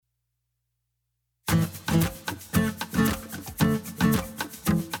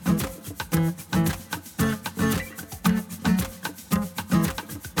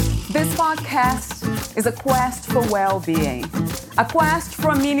podcast is a quest for well-being, a quest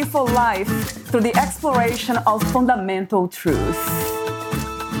for a meaningful life through the exploration of fundamental truth.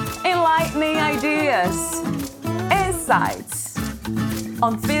 Enlightening ideas, insights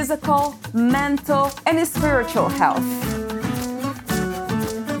on physical, mental, and spiritual health.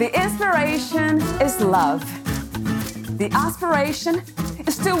 The inspiration is love. The aspiration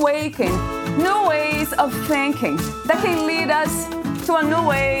is to awaken new ways of thinking that can lead us to a new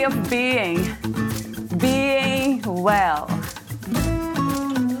way of being well.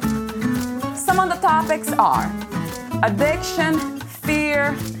 Some of the topics are addiction,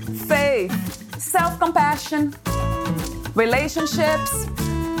 fear, faith, self-compassion, relationships,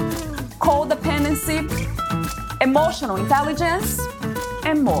 codependency, emotional intelligence,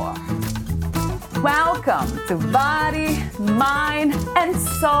 and more. Welcome to Body, Mind, and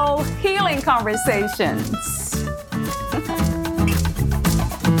Soul Healing Conversations.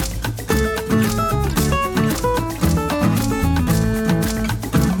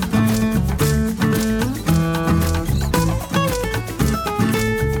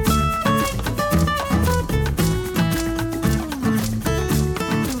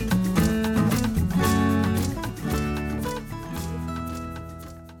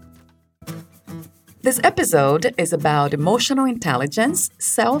 This episode is about emotional intelligence,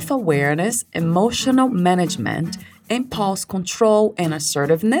 self-awareness, emotional management, impulse control and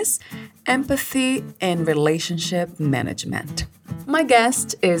assertiveness, empathy, and relationship management. My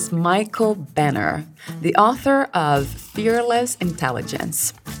guest is Michael Benner, the author of Fearless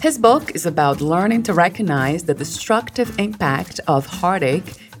Intelligence. His book is about learning to recognize the destructive impact of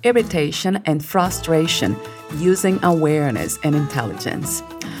heartache, irritation, and frustration using awareness and intelligence.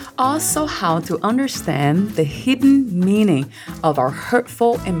 Also, how to understand the hidden meaning of our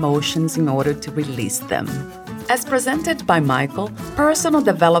hurtful emotions in order to release them. As presented by Michael, personal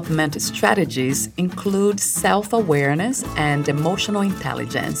development strategies include self-awareness and emotional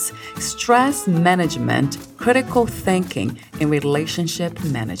intelligence, stress management, critical thinking, and relationship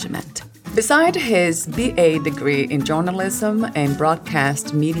management. Beside his BA degree in journalism and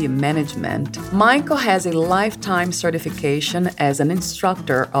broadcast media management, Michael has a lifetime certification as an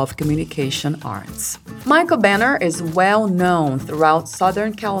instructor of communication arts. Michael Benner is well known throughout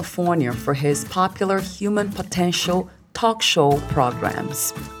Southern California for his popular Human Potential talk show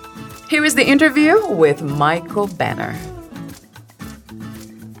programs. Here is the interview with Michael Benner.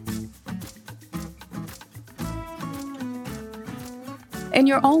 In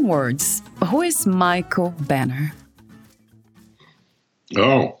your own words, who is Michael Benner?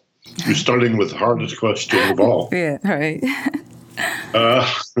 Oh, you're starting with the hardest question of all. Yeah, right.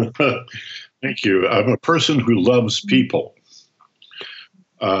 Thank you. I'm a person who loves people.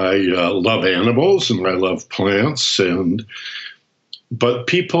 I love animals and I love plants, but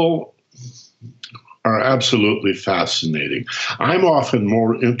people are absolutely fascinating. I'm often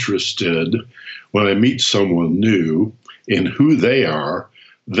more interested when I meet someone new in who they are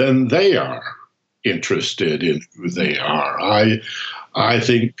than they are interested in who they are. I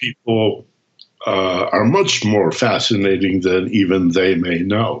think people are much more fascinating than even they may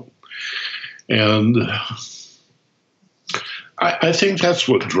know. And I think that's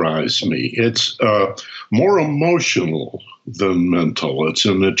what drives me. It's more emotional than mental. It's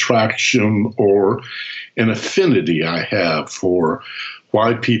an attraction or an affinity I have for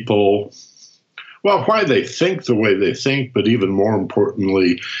why people, why they think the way they think, but even more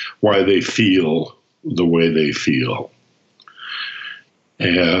importantly, why they feel the way they feel.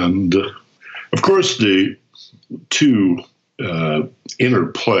 And of course, the two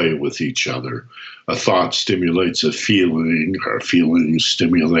interplay with each other. A thought stimulates a feeling, our feelings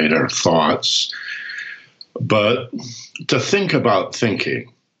stimulate our thoughts. But to think about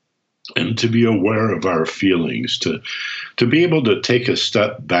thinking and to be aware of our feelings, to be able to take a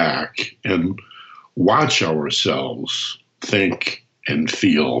step back and watch ourselves think and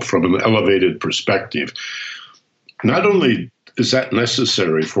feel from an elevated perspective. Not only is that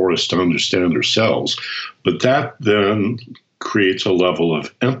necessary for us to understand ourselves, but that then creates a level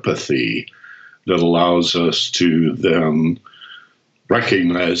of empathy that allows us to then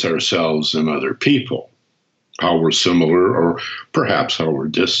recognize ourselves in other people, how we're similar or perhaps how we're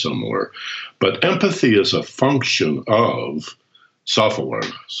dissimilar. But empathy is a function of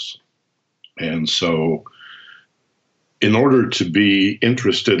self-awareness. And so in order to be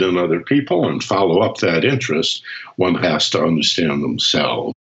interested in other people and follow up that interest, one has to understand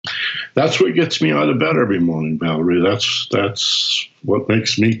themselves. That's what gets me out of bed every morning, Valerie. That's what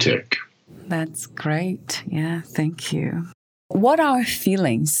makes me tick. That's great. Yeah, thank you. What are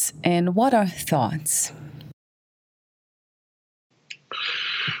feelings and what are thoughts?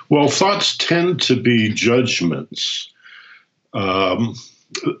 Well, thoughts tend to be judgments. Um,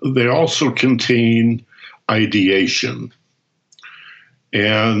 they also contain ideation.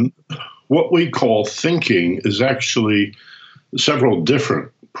 And what we call thinking is actually several different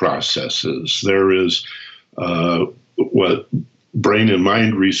processes. There is what brain and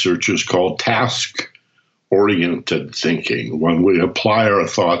mind researchers call task-oriented thinking, when we apply our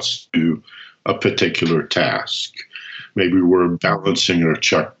thoughts to a particular task. Maybe we're balancing our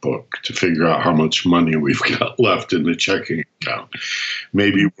checkbook to figure out how much money we've got left in the checking account.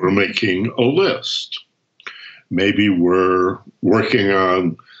 Maybe we're making a list. Maybe we're working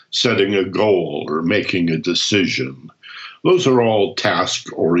on setting a goal or making a decision. Those are all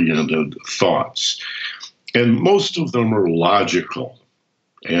task-oriented thoughts. And most of them are logical.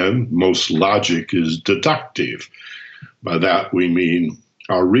 And most logic is deductive. By that we mean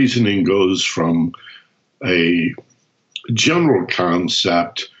our reasoning goes from a general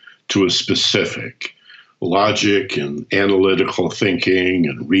concept to a specific. Logic and analytical thinking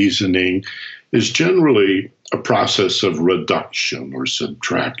and reasoning is generally a process of reduction or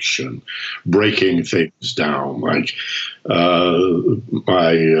subtraction, breaking things down. Like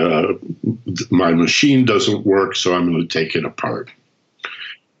my machine doesn't work, so I'm going to take it apart.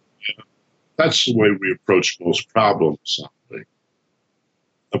 That's the way we approach most problem solving.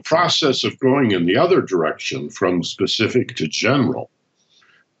 The process of going in the other direction, from specific to general,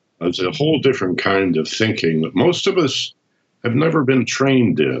 is a whole different kind of thinking that most of us have never been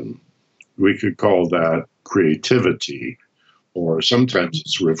trained in. We could call that creativity, or sometimes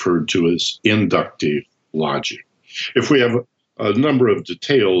it's referred to as inductive logic. If we have a number of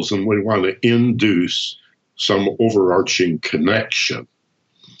details and we want to induce some overarching connection,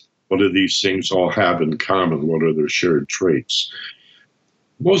 what do these things all have in common? What are their shared traits?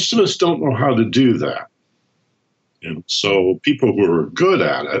 Most of us don't know how to do that. And so people who are good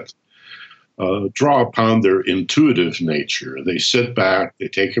at it draw upon their intuitive nature. They sit back, they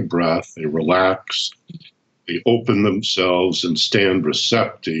take a breath, they relax, they open themselves and stand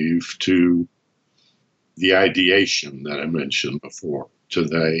receptive to the ideation that I mentioned before, to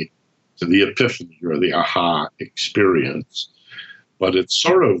the epiphany or the aha experience. But it's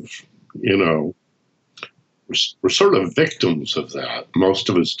sort of, we're sort of victims of that. Most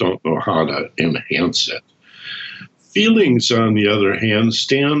of us don't know how to enhance it. Feelings, on the other hand,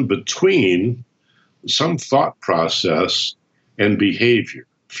 stand between some thought process and behavior.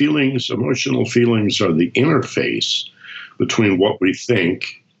 Feelings, emotional feelings, are the interface between what we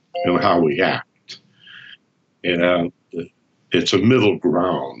think and how we act. And it's a middle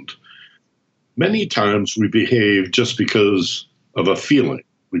ground. Many times we behave just because of a feeling.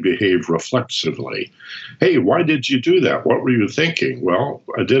 We behave reflexively. Hey, why did you do that? What were you thinking? Well,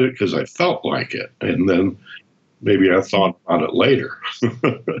 I did it because I felt like it. And then maybe I thought about it later.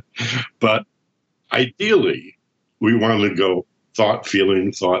 But ideally, we want to go thought,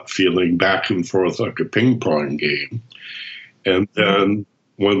 feeling, back and forth like a ping pong game. And then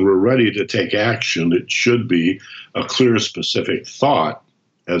when we're ready to take action, it should be a clear, specific thought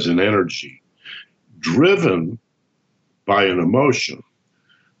as an energy, driven by an emotion,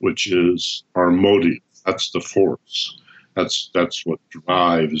 which is our motive. That's the force. That's what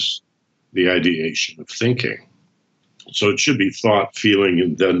drives the ideation of thinking. So it should be thought, feeling,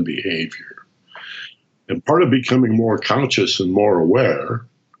 and then behavior. And part of becoming more conscious and more aware,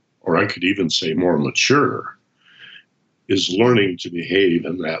 or I could even say more mature, is learning to behave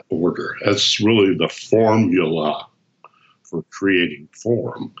in that order. That's really the formula for creating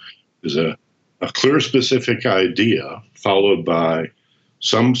form, is a clear, specific idea followed by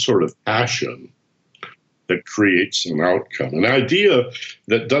some sort of passion that creates an outcome. An idea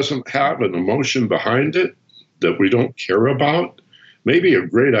that doesn't have an emotion behind it, that we don't care about, may be a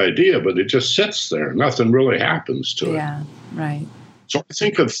great idea, but it just sits there. Nothing really happens to it. Yeah, right. So I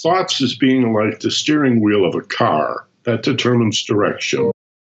think of thoughts as being like the steering wheel of a car that determines direction.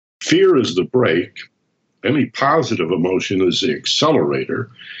 Fear is the brake. Any positive emotion is the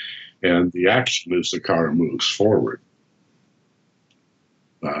accelerator, and the action as the car moves forward.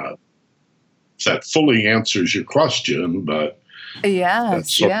 That fully answers your question, but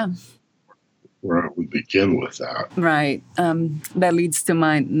yes, yeah. Where I would begin with that. Right. That leads to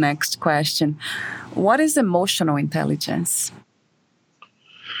my next question. What is emotional intelligence?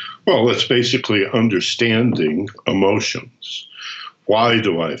 Well, it's basically understanding emotions. Why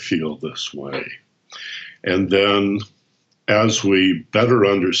do I feel this way? And then as we better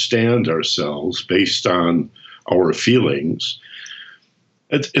understand ourselves based on our feelings,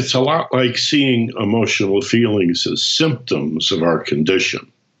 it's a lot like seeing emotional feelings as symptoms of our condition.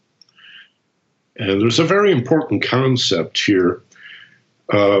 And there's a very important concept here.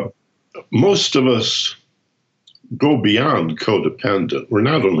 Uh, most of us go beyond codependent. We're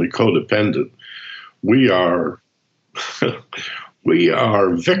not only codependent, we are we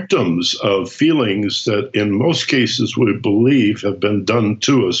are victims of feelings that in most cases we believe have been done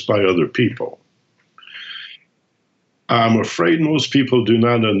to us by other people. I'm afraid most people do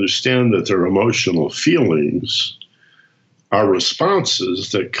not understand that their emotional feelings are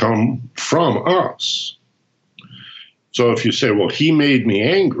responses that come from us. So if you say, well, he made me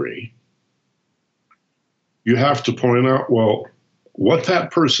angry, you have to point out, well, what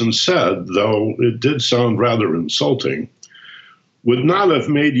that person said, though it did sound rather insulting, would not have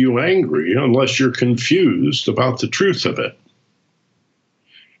made you angry unless you're confused about the truth of it.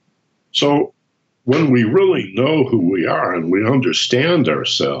 So when we really know who we are and we understand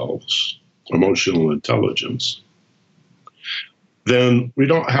ourselves, emotional intelligence, then we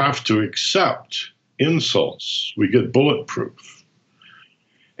don't have to accept insults. We get bulletproof.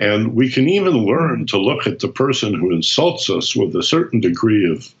 And we can even learn to look at the person who insults us with a certain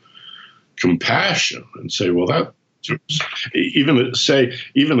degree of compassion and say, well, that,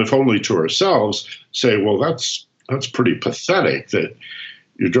 even if only to ourselves, say, well, that's pretty pathetic that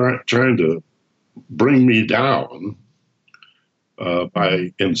you're trying to bring me down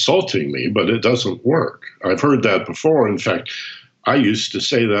by insulting me, but it doesn't work. I've heard that before. In fact, I used to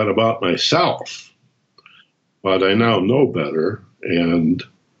say that about myself, but I now know better. And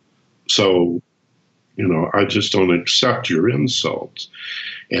so, I just don't accept your insults.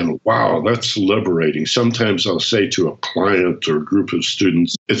 And wow, that's liberating. Sometimes I'll say to a client or a group of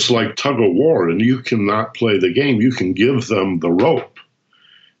students, it's like tug of war, and you cannot play the game. You can give them the rope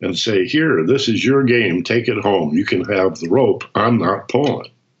and say, here, this is your game. Take it home. You can have the rope. I'm not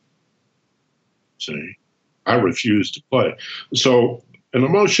pulling. See, I refuse to play. So an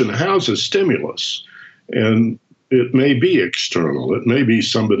emotion has a stimulus, and it may be external. It may be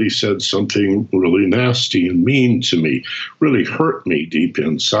somebody said something really nasty and mean to me, really hurt me deep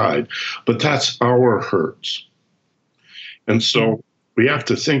inside, but that's our hurts. And so we have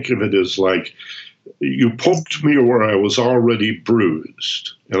to think of it as like, you poked me where I was already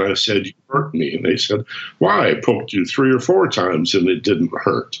bruised. And I said, you hurt me. And they said, why? I poked you 3 or 4 times and it didn't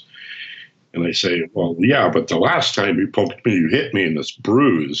hurt. And I say, well, yeah, but the last time you poked me, you hit me in this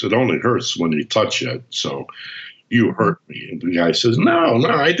bruise. It only hurts when you touch it. So you hurt me. And the guy says, no,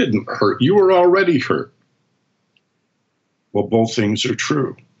 I didn't hurt. You were already hurt. Well, both things are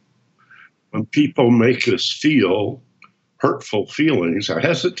true. When people make us feel hurtful feelings, I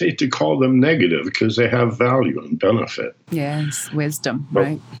hesitate to call them negative because they have value and benefit. Yes, wisdom,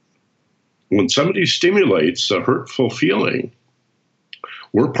 right? When somebody stimulates a hurtful feeling,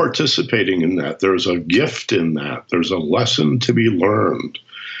 we're participating in that. There's a gift in that. There's a lesson to be learned.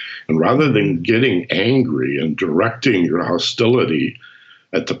 And rather than getting angry and directing your hostility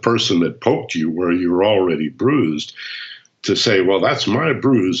at the person that poked you where you're already bruised, to say, well, that's my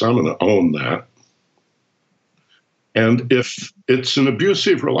bruise, I'm going to own that. And if it's an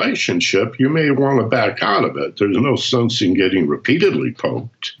abusive relationship, you may want to back out of it. There's no sense in getting repeatedly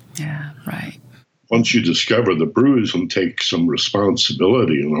poked. Yeah, right. Once you discover the bruise and take some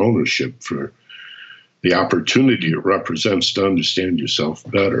responsibility and ownership for the opportunity it represents to understand yourself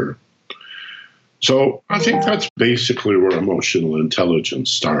better. So I think that's basically where emotional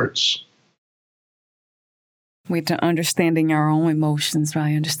intelligence starts. With understanding our own emotions,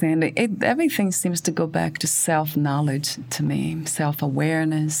 right? Understanding it, everything seems to go back to self-knowledge to me.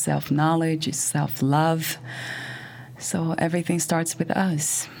 Self-awareness, self-knowledge, self-love. So everything starts with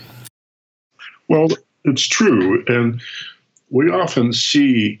us. Well, it's true. And we often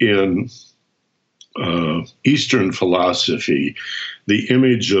see in Eastern philosophy the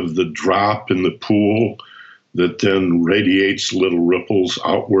image of the drop in the pool that then radiates little ripples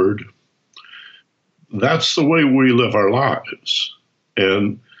outward. That's the way we live our lives.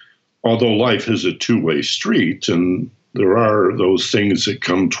 And although life is a two-way street and there are those things that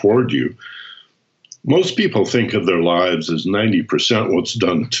come toward you, most people think of their lives as 90% what's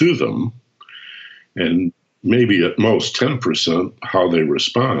done to them and maybe at most 10% how they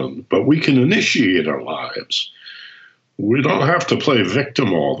respond. But we can initiate our lives. We don't have to play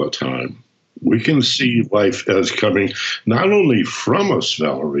victim all the time. We can see life as coming not only from us,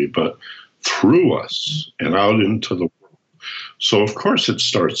 Valerie, but through us and out into the world. So, of course, it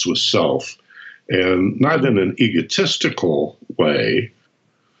starts with self, and not in an egotistical way,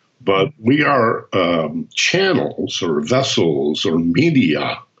 but we are channels or vessels or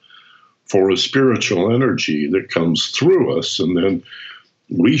media for a spiritual energy that comes through us, and then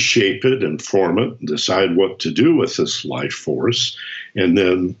we shape it and form it and decide what to do with this life force, and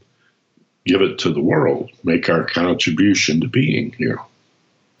then give it to the world, make our contribution to being here.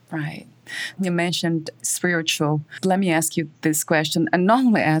 Right. You mentioned spiritual. Let me ask you this question. I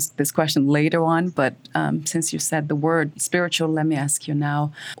normally ask this question later on, but since you said the word spiritual, let me ask you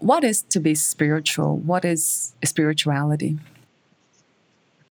now. What is to be spiritual? What is spirituality?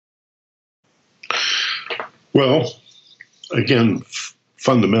 Well, again,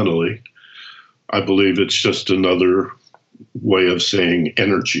 fundamentally, I believe it's just another way of saying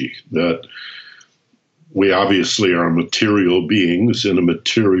energy, that we obviously are material beings in a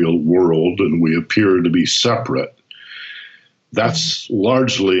material world and we appear to be separate. That's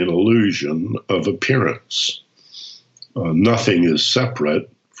largely an illusion of appearance. Nothing is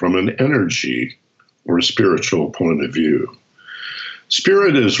separate from an energy or spiritual point of view.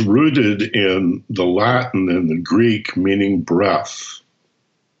 Spirit is rooted in the Latin and the Greek, meaning breath.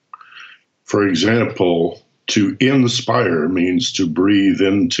 For example, to inspire means to breathe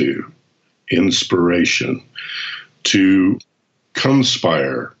into, inspiration. To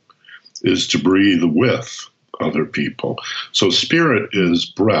conspire is to breathe with other people. So spirit is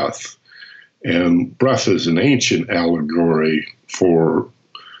breath, and breath is an ancient allegory for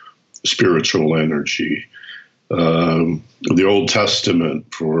spiritual energy. The Old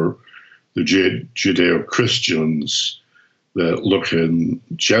Testament, for the Judeo-Christians that look in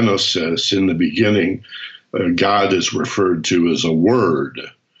Genesis, in the beginning, God is referred to as a word.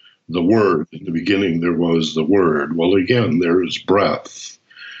 The word. In the beginning, there was the word. Well, again, there is breath.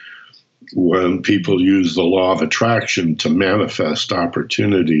 When people use the law of attraction to manifest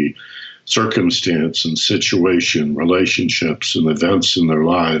opportunity, circumstance and situation, relationships and events in their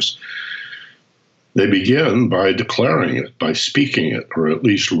lives, they begin by declaring it, by speaking it, or at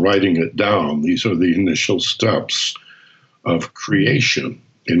least writing it down. These are the initial steps of creation,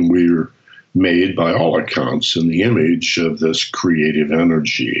 and we're made, by all accounts, in the image of this creative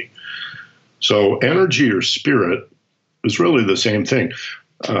energy. So energy or spirit is really the same thing.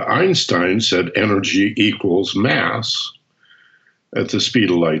 Einstein said energy equals mass at the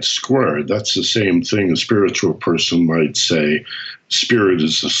speed of light squared. That's the same thing a spiritual person might say. Spirit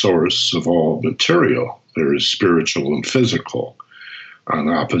is the source of all material. There is spiritual and physical on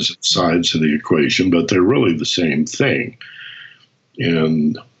opposite sides of the equation, but they're really the same thing.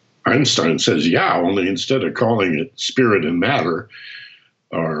 And Einstein says, yeah, only instead of calling it spirit and matter,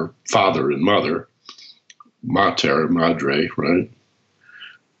 or father and mother, mater, madre, right?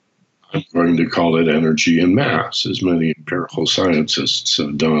 I'm going to call it energy and mass, as many empirical scientists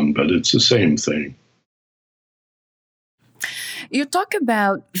have done, but it's the same thing. You talk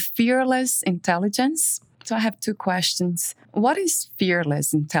about fearless intelligence. So I have two questions. What is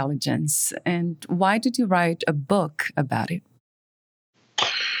fearless intelligence, and why did you write a book about it?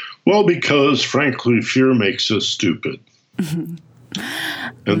 Well, because, frankly, fear makes us stupid.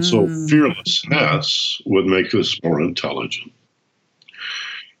 And so fearlessness would make us more intelligent.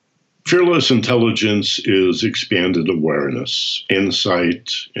 Fearless intelligence is expanded awareness,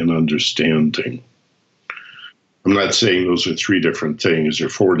 insight, and understanding. I'm not saying those are three different things or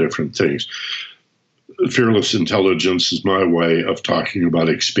four different things. Fearless intelligence is my way of talking about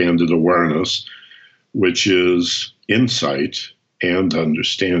expanded awareness, which is insight and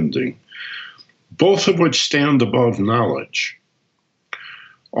understanding, both of which stand above knowledge.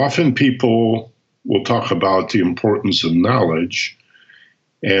 Often people will talk about the importance of knowledge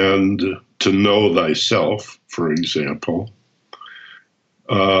and to know thyself, for example.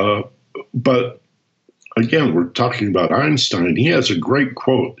 But again, we're talking about Einstein. He has a great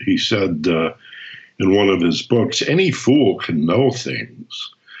quote. He said in one of his books, any fool can know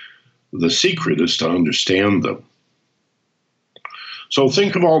things. The secret is to understand them. So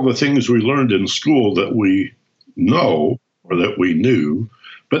think of all the things we learned in school that we know or that we knew,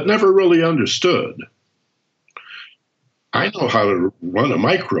 but never really understood. I know how to run a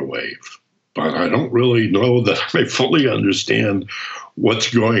microwave, but I don't really know that I fully understand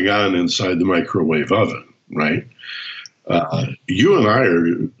what's going on inside the microwave oven, right? You and I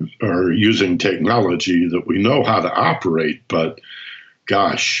are using technology that we know how to operate, but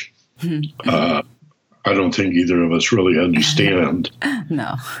gosh, I don't think either of us really understand.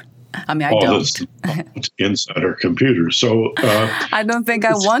 No. I mean, I don't. That's inside our computer. So I don't think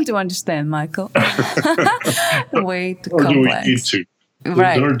I want to understand, Michael. Way too complex. Do we need to?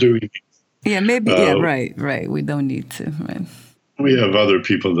 Right. Or do we need to? Yeah, maybe. Yeah, right. We don't need to. Right. We have other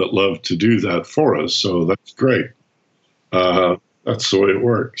people that love to do that for us, so that's great. That's the way it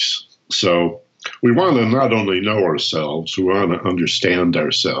works. So we want to not only know ourselves, we want to understand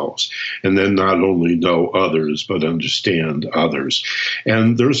ourselves, and then not only know others, but understand others.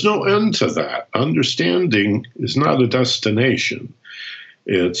 And there's no end to that. Understanding is not a destination.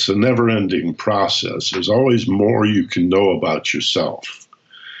 It's a never-ending process. There's always more you can know about yourself.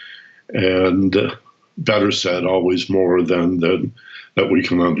 and better said, always more than that we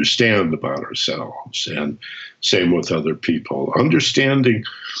can understand about ourselves, and same with other people. Understanding,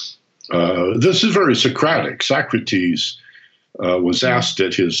 this is very Socratic. Socrates was asked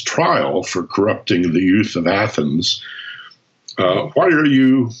at his trial for corrupting the youth of Athens, why are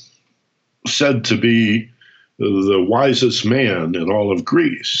you said to be the wisest man in all of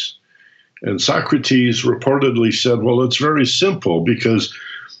Greece? And Socrates reportedly said, well, it's very simple, because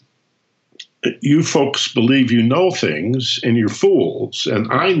you folks believe you know things and you're fools,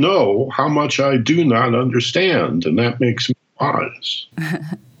 and I know how much I do not understand, and that makes me wise.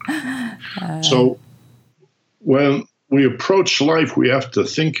 So when we approach life, we have to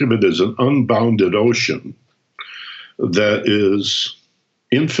think of it as an unbounded ocean that is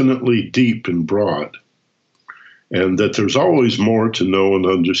infinitely deep and broad, and that there's always more to know and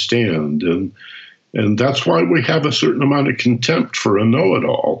understand. And that's why we have a certain amount of contempt for a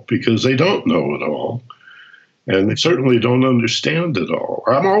know-it-all, because they don't know it all, and they certainly don't understand it all.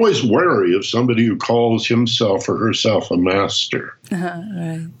 I'm always wary of somebody who calls himself or herself a master.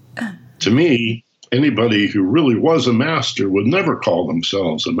 Right. To me, anybody who really was a master would never call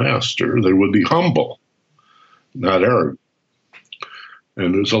themselves a master. They would be humble, not arrogant.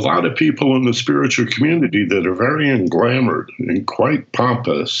 And there's a lot of people in the spiritual community that are very englamored and quite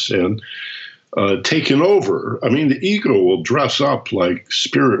pompous and taken over. I mean, the ego will dress up like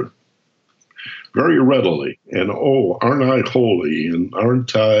spirit very readily. And, oh, aren't I holy? And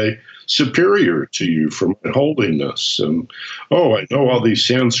aren't I superior to you for my holiness? And, oh, I know all these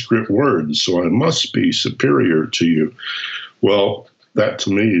Sanskrit words, so I must be superior to you. Well, that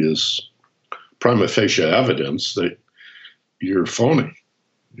to me is prima facie evidence that you're phony.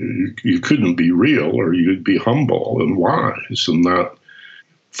 You couldn't be real, or you'd be humble and wise and not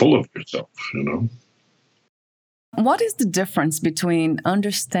full of yourself, you know. What is the difference between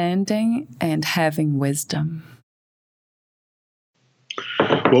understanding and having wisdom?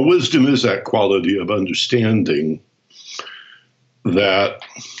 Well, wisdom is that quality of understanding that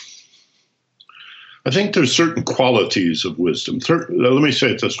I think there's certain qualities of wisdom. Let me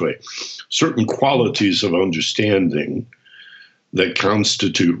say it this way. Certain qualities of understanding that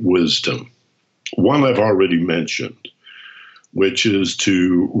constitute wisdom. One I've already mentioned, which is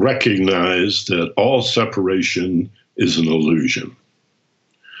to recognize that all separation is an illusion.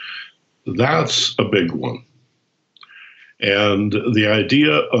 That's a big one. And the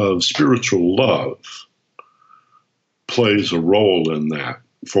idea of spiritual love plays a role in that.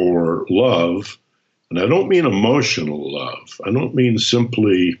 For love, and I don't mean emotional love, I don't mean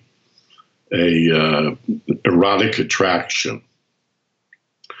simply a erotic attraction,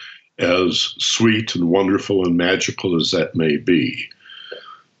 as sweet and wonderful and magical as that may be.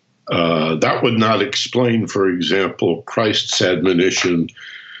 That would not explain, for example, Christ's admonition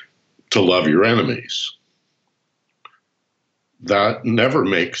to love your enemies. That never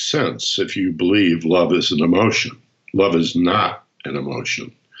makes sense if you believe love is an emotion. Love is not an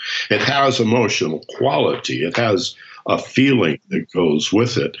emotion. It has emotional quality. It has a feeling that goes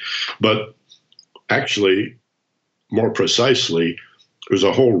with it. But actually, more precisely, there's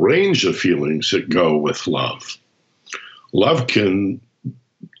a whole range of feelings that go with love. Love can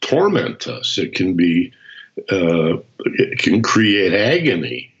torment us. It can be, it can create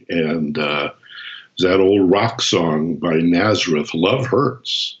agony. And that old rock song by Nazareth, Love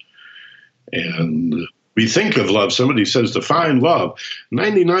Hurts. And we think of love, somebody says, define love.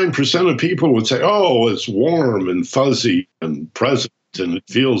 99% of people would say, oh, it's warm and fuzzy and present, and it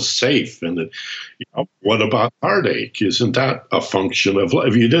feels safe. And what about heartache? Isn't that a function of love?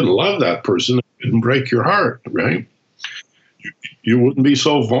 If you didn't love that person, it didn't break your heart, right? You wouldn't be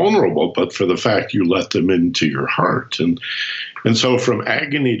so vulnerable, but for the fact you let them into your heart. And so from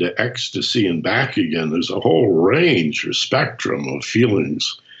agony to ecstasy and back again, there's a whole range or spectrum of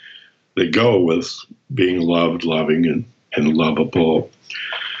feelings that go with being loved, loving, and lovable.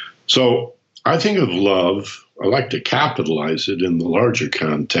 So I think of love, I like to capitalize it in the larger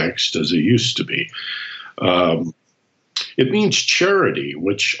context as it used to be. It means charity,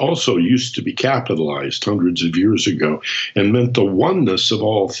 which also used to be capitalized hundreds of years ago and meant the oneness of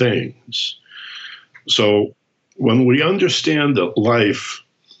all things. So when we understand that life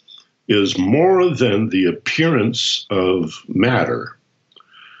is more than the appearance of matter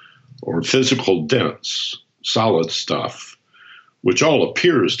or physical dense, solid stuff, which all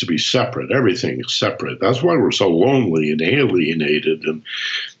appears to be separate. Everything is separate. That's why we're so lonely and alienated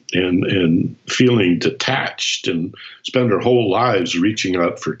and feeling detached and spend our whole lives reaching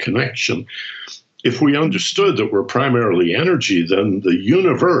out for connection. If we understood that we're primarily energy, then the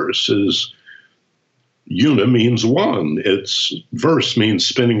universe is Una means one. Its verse means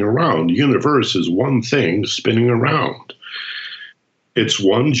spinning around. Universe is one thing spinning around. It's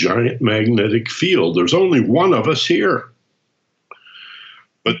one giant magnetic field. There's only one of us here.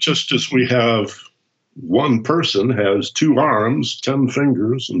 But just as we have one person has 2 arms, 10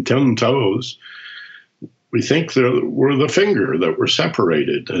 fingers, and 10 toes, we think that we're the finger, that we're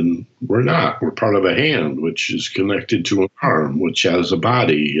separated, and we're not. We're part of a hand, which is connected to an arm, which has a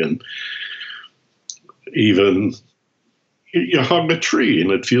body. And even you hug a tree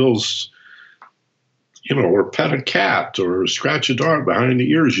and it feels, or pet a cat or scratch a dog behind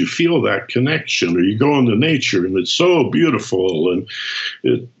the ears, you feel that connection. Or you go into nature and it's so beautiful and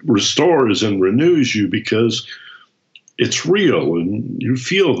it restores and renews you because it's real and you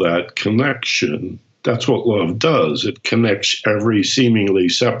feel that connection. That's what love does. It connects every seemingly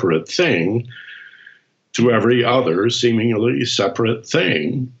separate thing to every other seemingly separate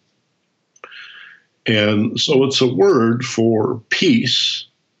thing. And so it's a word for peace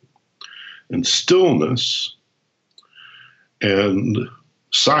and stillness and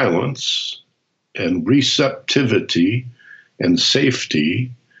silence and receptivity and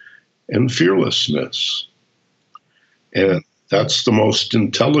safety and fearlessness. And that's the most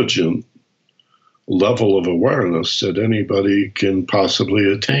intelligent level of awareness that anybody can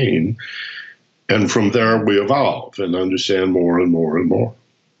possibly attain. And from there, we evolve and understand more and more and more.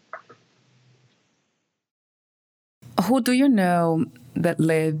 Who do you know that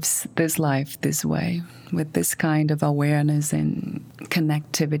lives this life this way, with this kind of awareness and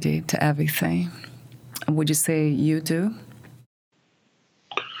connectivity to everything? Would you say you do?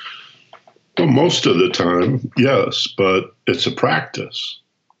 Well, most of the time, yes, but it's a practice.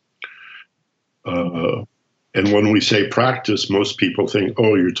 And when we say practice, most people think,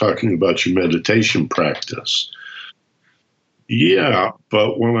 oh, you're talking about your meditation practice. Yeah,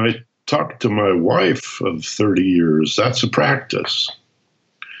 but when I talk to my wife of 30 years, that's a practice.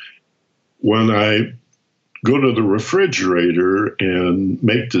 When I go to the refrigerator and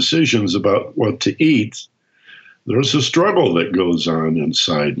make decisions about what to eat, there's a struggle that goes on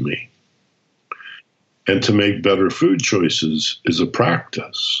inside me. And to make better food choices is a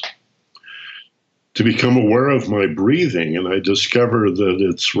practice. To become aware of my breathing, and I discover that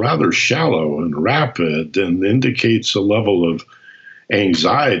it's rather shallow and rapid and indicates a level of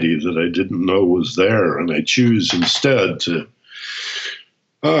anxiety that I didn't know was there, and I choose instead to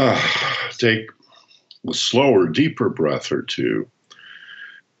take a slower, deeper breath or two.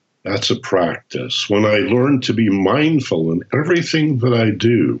 That's a practice. When I learn to be mindful in everything that I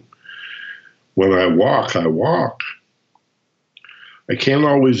do, when I walk, I walk. I can't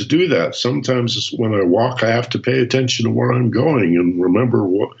always do that. Sometimes when I walk, I have to pay attention to where I'm going and remember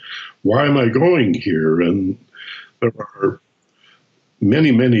why am I going here? And there are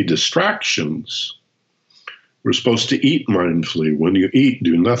many, many distractions. We're supposed to eat mindfully. When you eat,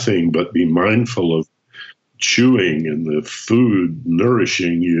 do nothing but be mindful of chewing and the food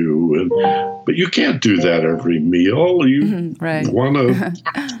nourishing you. But you can't do that every meal. You want to talk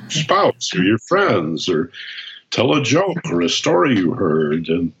to your spouse or your friends or tell a joke or a story you heard.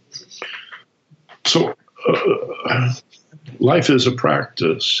 And so life is a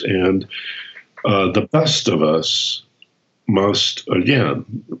practice. And the best of us must,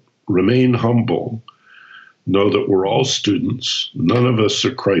 again, remain humble, know that we're all students. None of us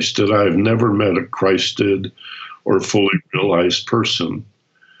are Christed. I've never met a Christed or fully realized person.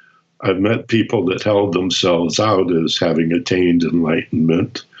 I've met people that held themselves out as having attained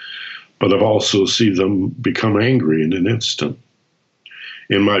enlightenment, but I've also seen them become angry in an instant.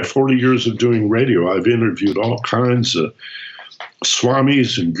 In my 40 years of doing radio, I've interviewed all kinds of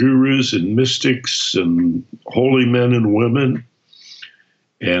swamis and gurus and mystics and holy men and women.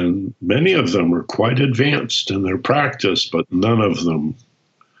 And many of them are quite advanced in their practice, but none of them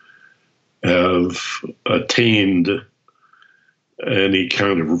have attained any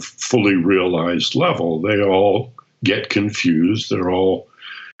kind of fully realized level. They all get confused. They're all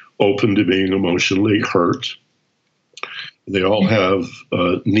open to being emotionally hurt. They all have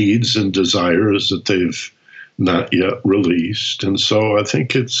needs and desires that they've not yet released. And so I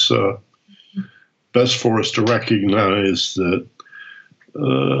think it's best for us to recognize that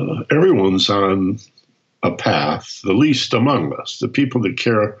everyone's on a path, the least among us, the people that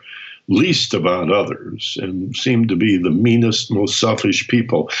care least about others and seem to be the meanest, most selfish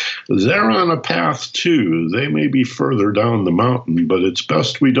people. They're on a path too. They may be further down the mountain, but it's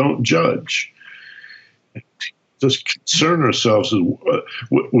best we don't judge. Just concern ourselves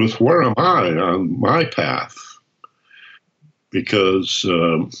with where am I on my path? Because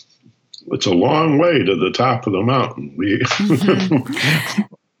it's a long way to the top of the mountain.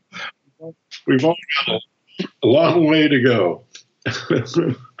 we've all got a long way to go.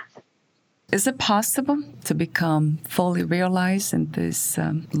 Is it possible to become fully realized in this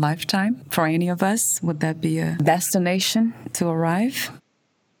lifetime for any of us? Would that be a destination to arrive?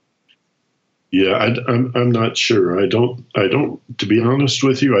 Yeah, I'm not sure. I don't. To be honest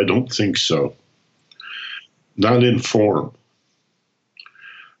with you, I don't think so. Not in form.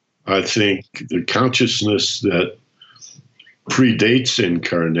 I think the consciousness that predates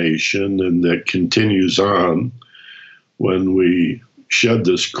incarnation and that continues on when we shed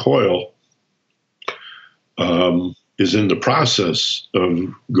this coil is in the process of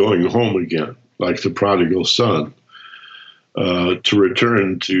going home again, like the prodigal son, to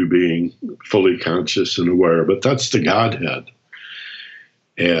return to being fully conscious and aware. But that's the Godhead.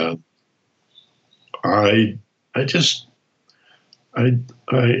 And I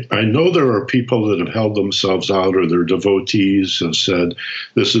know there are people that have held themselves out, or their devotees have said,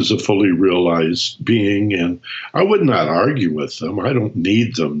 this is a fully realized being, and I would not argue with them. I don't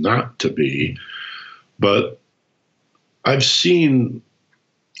need them not to be. But I've seen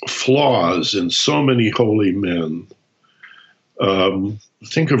flaws in so many holy men.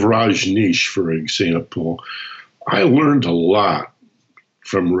 Think of Rajneesh, for example. I learned a lot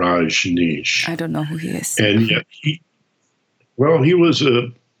from Rajneesh. I don't know who he is. And yet he was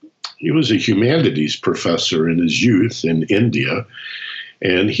a humanities professor in his youth in India,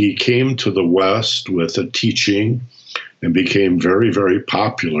 and he came to the West with a teaching and became very, very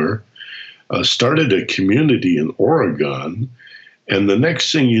popular. Started a community in Oregon, and the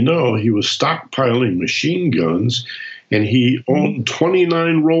next thing you know, he was stockpiling machine guns, and he owned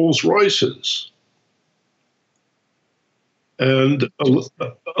 29 Rolls Royces. And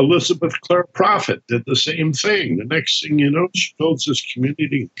Elizabeth Clare Prophet did the same thing. The next thing you know, she builds this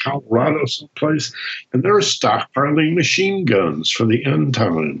community in Colorado someplace, and they're stockpiling machine guns for the end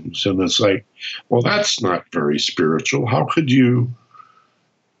times. And it's like, well, that's not very spiritual. How could you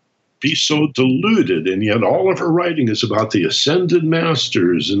be so deluded? And yet all of her writing is about the ascended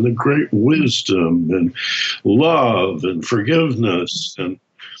masters and the great wisdom and love and forgiveness. And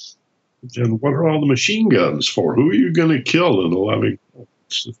what are all the machine guns for? Who are you going to kill in 11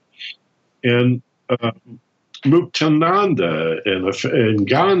 months? And Muktananda and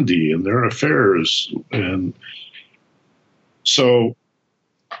Gandhi and their affairs. And so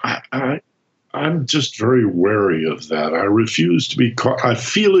I'm just very wary of that. I refuse to be caught. I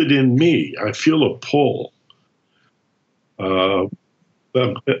feel it in me. I feel a pull.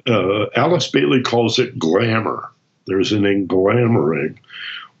 Alice Bailey calls it glamour. There's an englamoring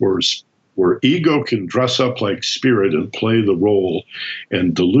where ego can dress up like spirit and play the role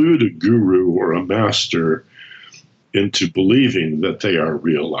and delude a guru or a master into believing that they are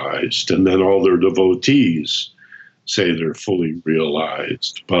realized. And then all their devotees say they're fully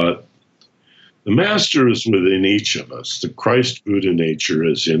realized. But the master is within each of us. The Christ Buddha nature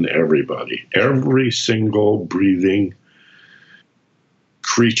is in everybody. Every single breathing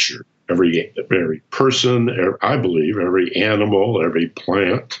creature, every person, I believe, every animal, every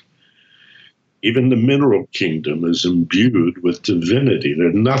plant, even the mineral kingdom is imbued with divinity.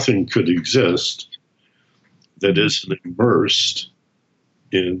 That nothing could exist that isn't immersed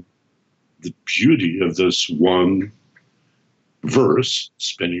in the beauty of this one verse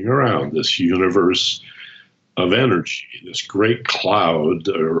spinning around, this universe of energy, this great cloud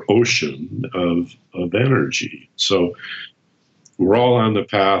or ocean of energy. So we're all on the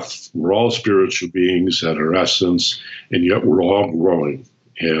path. We're all spiritual beings at our essence, and yet we're all growing.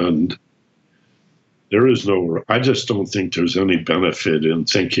 And I just don't think there's any benefit in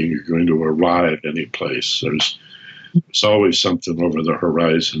thinking you're going to arrive any place. There's always something over the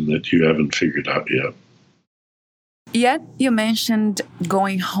horizon that you haven't figured out yet. Yet you mentioned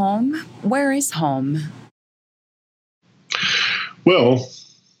going home. Where is home? Well,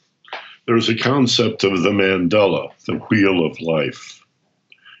 there's a concept of the mandala, the wheel of life.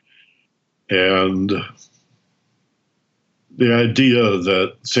 And the idea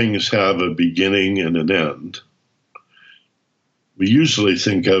that things have a beginning and an end, we usually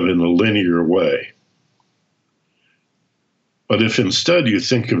think of in a linear way. But if instead you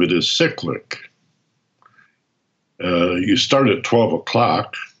think of it as cyclic, you start at 12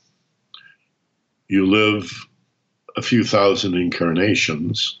 o'clock, you live a few thousand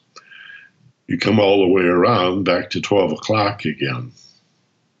incarnations, you come all the way around back to 12 o'clock again.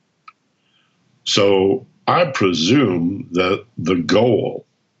 So I presume that the goal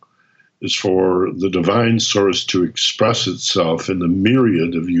is for the divine source to express itself in a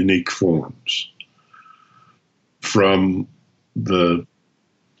myriad of unique forms, from the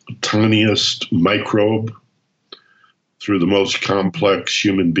tiniest microbe through the most complex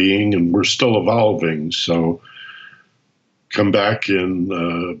human being, and we're still evolving. So come back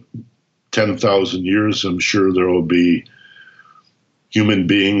in 10,000 years, I'm sure there will be human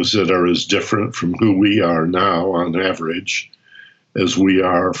beings that are as different from who we are now on average as we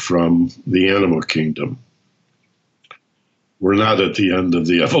are from the animal kingdom. We're not at the end of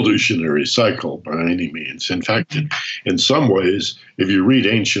the evolutionary cycle by any means. In fact, in some ways, if you read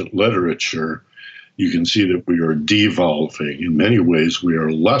ancient literature, you can see that we are devolving. In many ways, we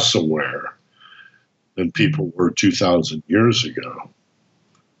are less aware than people were 2,000 years ago.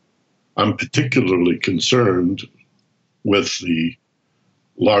 I'm particularly concerned with the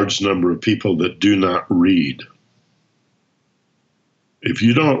large number of people that do not read. If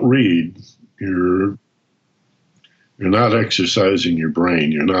you don't read, you're not exercising your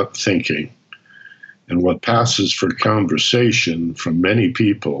brain, you're not thinking. And what passes for conversation from many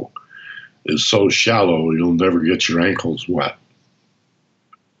people is so shallow you'll never get your ankles wet.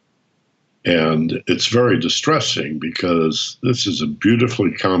 And it's very distressing because this is a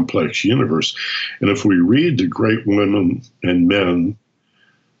beautifully complex universe. And if we read the great women and men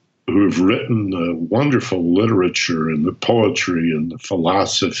who have written the wonderful literature and the poetry and the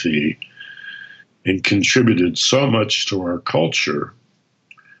philosophy and contributed so much to our culture,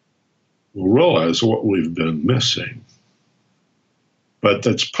 we'll realize what we've been missing. But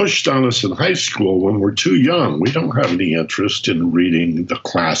that's pushed on us in high school when we're too young. We don't have any interest in reading the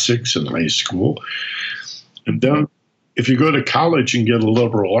classics in high school. And then if you go to college and get a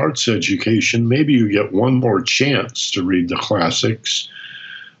liberal arts education, maybe you get one more chance to read the classics,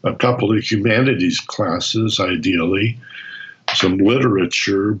 a couple of humanities classes, ideally, some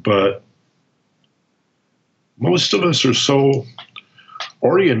literature, but most of us are so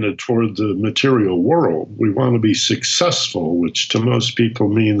oriented toward the material world. We want to be successful, which to most people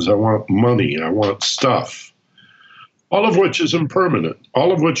means I want money, I want stuff, all of which is impermanent,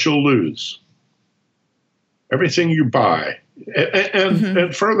 all of which you'll lose. Everything you buy.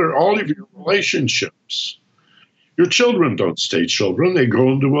 And further, all of your relationships. Your children don't stay children, they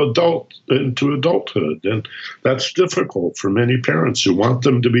go into adulthood. And that's difficult for many parents who want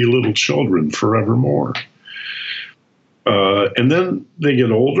them to be little children forevermore. And then they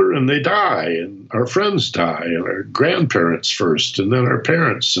get older and they die, and our friends die, and our grandparents first, and then our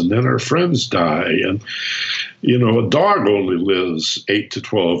parents, and then our friends die. And, you know, a dog only lives 8 to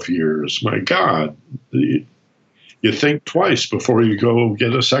 12 years. My God, you think twice before you go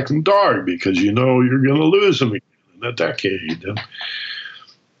get a second dog because you know you're going to lose them again in a decade. And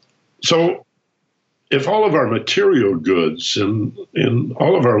so if all of our material goods and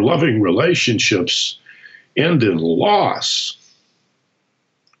all of our loving relationships end in loss,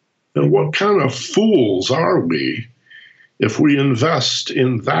 then what kind of fools are we if we invest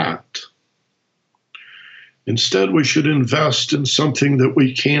in that? Instead, we should invest in something that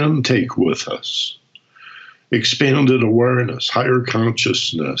we can take with us. Expanded awareness, higher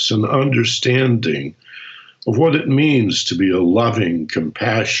consciousness, and understanding of what it means to be a loving,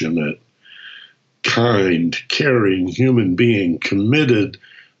 compassionate, kind, caring human being, committed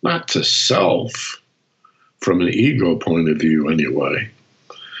not to self, from an ego point of view anyway,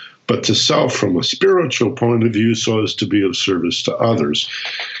 but to self from a spiritual point of view so as to be of service to others.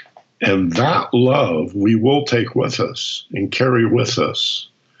 And that love we will take with us and carry with us.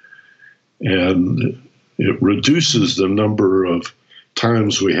 And it reduces the number of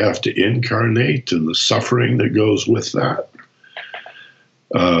times we have to incarnate and the suffering that goes with that.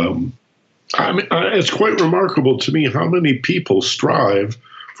 It's quite remarkable to me how many people strive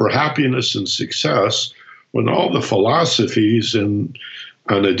for happiness and success when all the philosophies and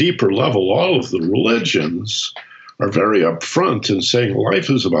on a deeper level, all of the religions are very upfront in saying life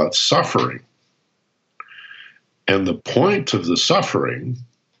is about suffering. And the point of the suffering,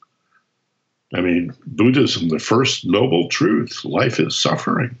 I mean, Buddhism, the first noble truth, life is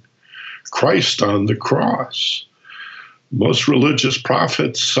suffering. Christ on the cross. Most religious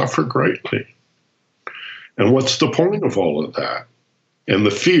prophets suffer greatly. And what's the point of all of that? And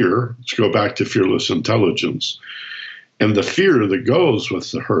the fear, let's go back to fearless intelligence, and the fear that goes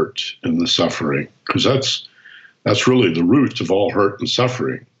with the hurt and the suffering, because that's really the root of all hurt and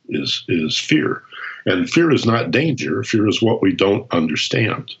suffering is fear. And fear is not danger. Fear is what we don't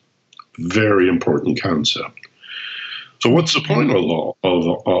understand. Very important concept. So what's the point of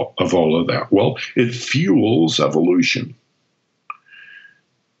all of that? Well, it fuels evolution.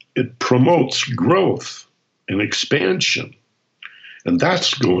 It promotes growth and expansion. And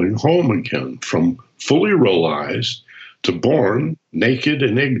that's going home again, from fully realized to born naked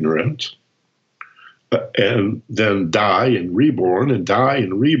and ignorant, and then die and reborn and die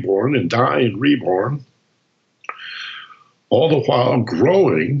and reborn and die and reborn, all the while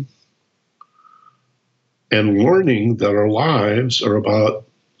growing and learning that our lives are about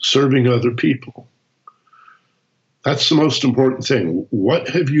serving other people. That's the most important thing. What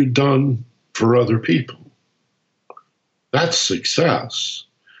have you done for other people? That's success.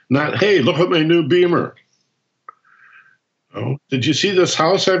 Not, hey, look at my new Beamer. Oh, did you see this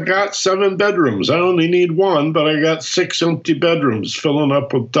house I've got? 7 bedrooms. I only need 1, but I got 6 empty bedrooms filling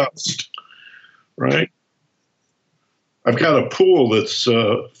up with dust, right? I've got a pool that's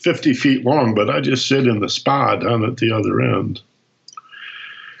 50 feet long, but I just sit in the spa down at the other end.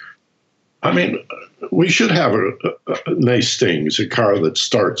 I mean, we should have nice things, a car that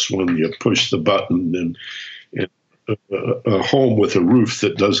starts when you push the button, and a home with a roof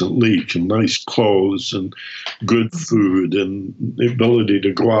that doesn't leak, and nice clothes and good food and the ability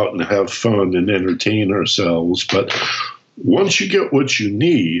to go out and have fun and entertain ourselves. But once you get what you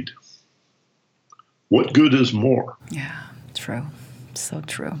need, what good is more? Yeah, true. So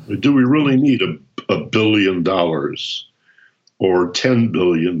true. Do we really need $1 billion or $10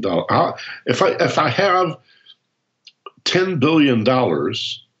 billion? If I have $10 billion,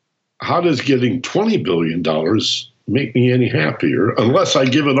 how does getting $20 billion make me any happier unless I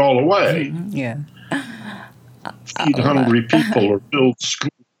give it all away? Yeah. Feed hungry people or build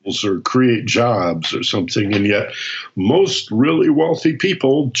schools or create jobs or something. And yet most really wealthy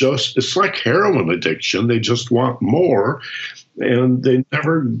people it's like heroin addiction. They just want more and they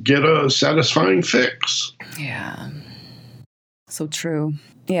never get a satisfying fix. Yeah. So true.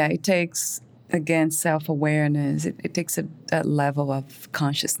 Yeah, it takes, again, self-awareness. It takes a level of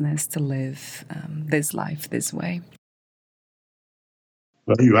consciousness to live this life this way.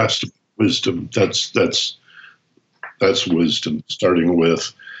 Well, you asked about wisdom. That's wisdom, starting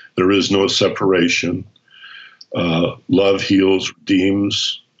with there is no separation. Love heals,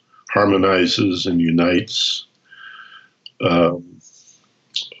 redeems, harmonizes, and unites.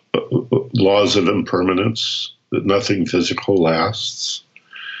 Laws of impermanence, that nothing physical lasts.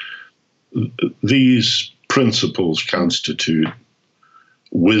 These principles constitute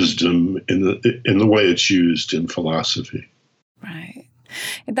wisdom in the way it's used in philosophy. Right.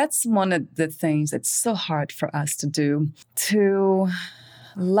 And that's one of the things that's so hard for us to do, to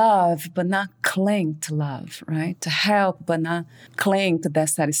love but not cling to love, right? To help but not cling to that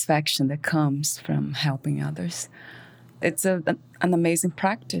satisfaction that comes from helping others. It's an amazing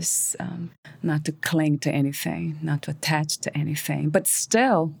practice, not to cling to anything, not to attach to anything, but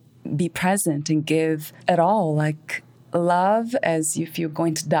still be present and give it all, like love as if you're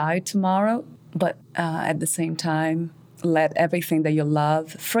going to die tomorrow, but at the same time, let everything that you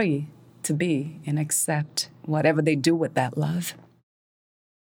love free to be and accept whatever they do with that love.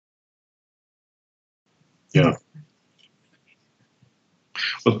 Yeah.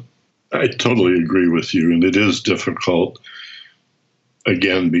 Well, I totally agree with you. And it is difficult,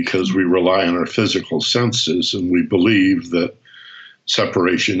 again, because we rely on our physical senses and we believe that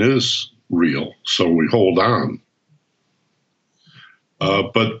separation is real. So we hold on.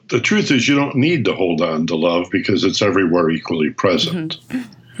 But the truth is you don't need to hold on to love because it's everywhere equally present.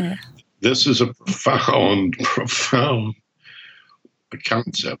 Mm-hmm. Yeah. This is a profound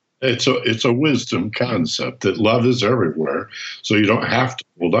concept. It's a wisdom concept that love is everywhere, so you don't have to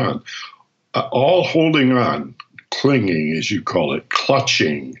hold on. All holding on, clinging, as you call it,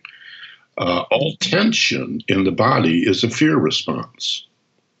 clutching, all tension in the body is a fear response.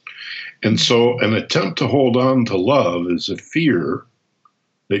 And so an attempt to hold on to love is a fear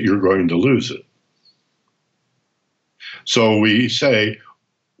that you're going to lose it. So we say,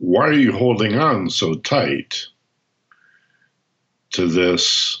 why are you holding on so tight to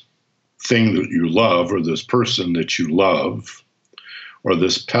this thing that you love, or this person that you love, or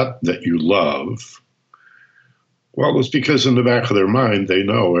this pet that you love? Well, it's because in the back of their mind, they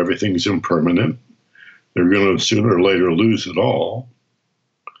know everything's impermanent. They're going to sooner or later lose it all.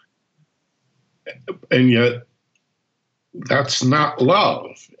 And yet, that's not love.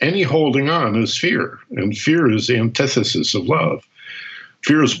 Any holding on is fear, and fear is the antithesis of love.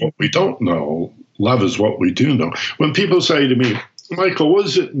 Fear is what we don't know. Love is what we do know. When people say to me, Michael, what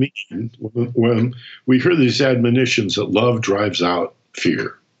does it mean when we hear these admonitions that love drives out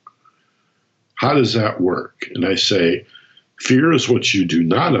fear? How does that work? And I say, fear is what you do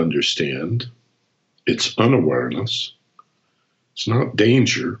not understand. It's unawareness. It's not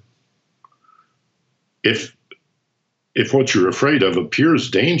danger. If what you're afraid of appears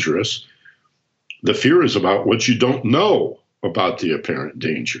dangerous, the fear is about what you don't know about the apparent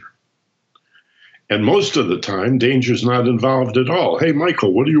danger. And most of the time, danger is not involved at all. Hey,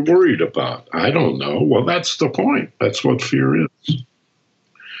 Michael, what are you worried about? I don't know. Well, that's the point. That's what fear is.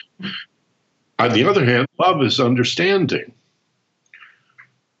 On the other hand, love is understanding.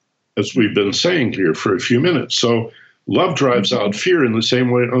 as we've been saying here for a few minutes. So love drives out fear in the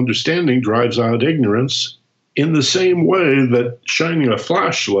same way understanding drives out ignorance, in the same way that shining a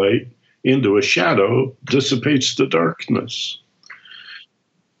flashlight into a shadow dissipates the darkness.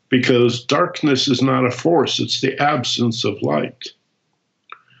 Because darkness is not a force, it's the absence of light.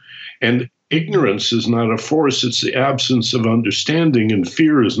 And ignorance is not a force, it's the absence of understanding. And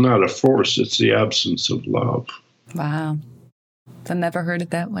fear is not a force, it's the absence of love. Wow. I've never heard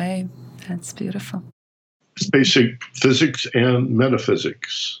it that way. That's beautiful. It's basic physics and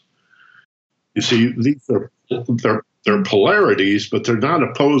metaphysics. You see, these are they're polarities, but they're not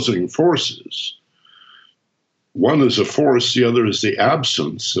opposing forces. One is a force, the other is the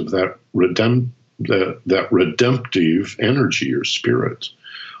absence of that redemptive energy or spirit.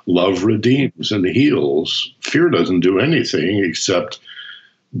 Love redeems and heals. Fear doesn't do anything except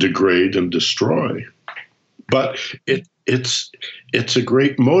degrade and destroy. But it's a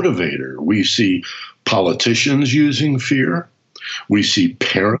great motivator. We see politicians using fear. We see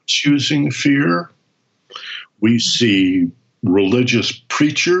parents using fear. We see religious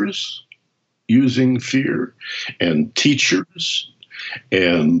preachers using fear, and teachers,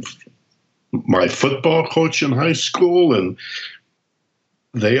 and my football coach in high school, and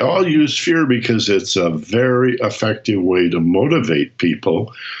they all use fear because it's a very effective way to motivate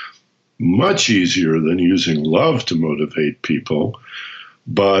people, much easier than using love to motivate people.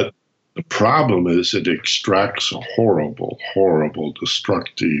 But the problem is it extracts a horrible, horrible,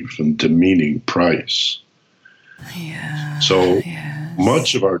 destructive, and demeaning price. Yeah. So yes.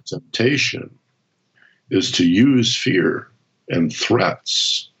 Much of our temptation is to use fear and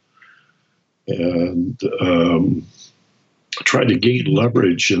threats and try to gain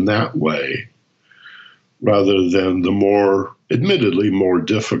leverage in that way, rather than the more, admittedly, more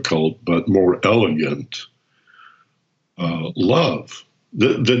difficult but more elegant love.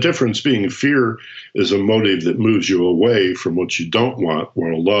 The difference being fear is a motive that moves you away from what you don't want,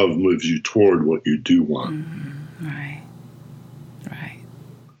 while love moves you toward what you do want. Right.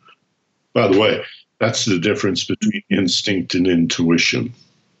 By the way, that's the difference between instinct and intuition.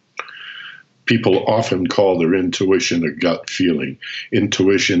 People often call their intuition a gut feeling.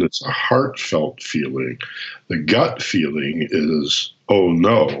 Intuition is a heartfelt feeling. The gut feeling is, oh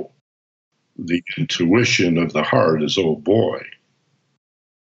no. The intuition of the heart is, oh boy.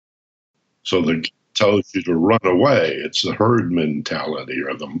 So the gut tells you to run away. It's the herd mentality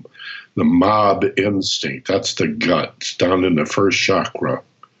or the mob instinct. That's the gut. It's down in the first chakra.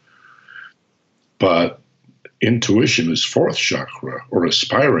 But intuition is fourth chakra, or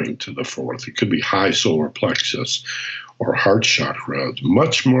aspiring to the fourth. It could be high solar plexus or heart chakra. It's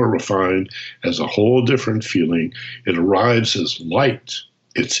much more refined, has a whole different feeling. It arrives as light.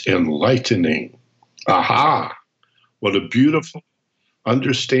 It's enlightening. Aha! What a beautiful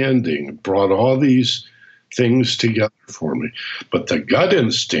understanding. It brought all these things together for me. But the gut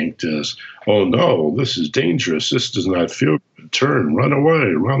instinct is, oh no, this is dangerous. This does not feel good. Turn, run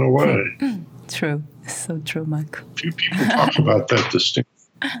away, run away. True. So true, Michael. Few people talk about that distinction.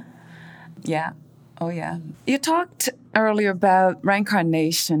 Yeah. Oh, yeah. You talked earlier about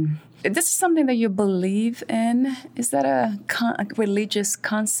reincarnation. This is something that you believe in. Is that a religious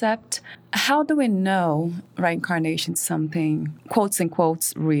concept? How do we know reincarnation is something, quotes and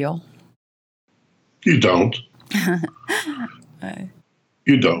quotes, real? You don't.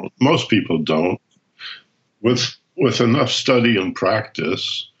 You don't. Most people don't. With enough study and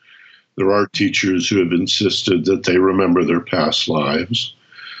practice, there are teachers who have insisted that they remember their past lives.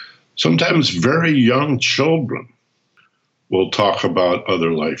 Sometimes very young children will talk about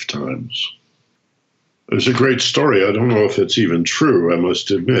other lifetimes. There's a great story. I don't know if it's even true, I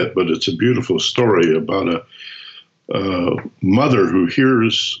must admit, but it's a beautiful story about a mother who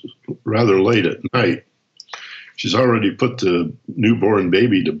hears rather late at night. She's already put the newborn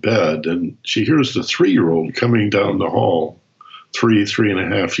baby to bed, and she hears the 3-year-old coming down the hall,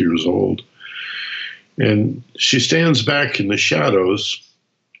 3.5 years old. And she stands back in the shadows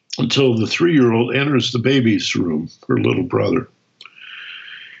until the 3-year-old enters the baby's room, her little brother.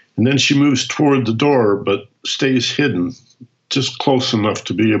 And then she moves toward the door, but stays hidden, just close enough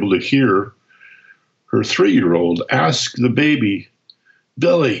to be able to hear her 3-year-old ask the baby,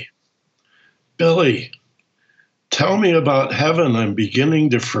 Billy, tell me about heaven. I'm beginning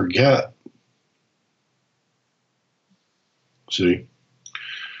to forget. See?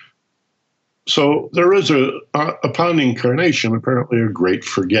 So there is upon incarnation, apparently a great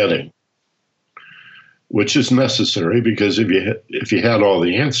forgetting, which is necessary because if you had all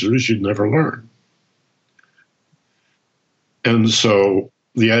the answers, you'd never learn. And so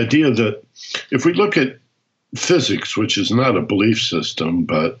the idea that if we look at physics, which is not a belief system,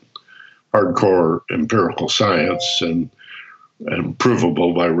 but hardcore empirical science and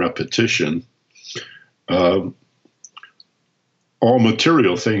provable by repetition, all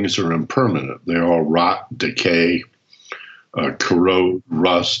material things are impermanent. They all rot, decay, corrode,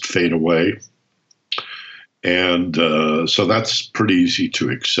 rust, fade away. And so that's pretty easy to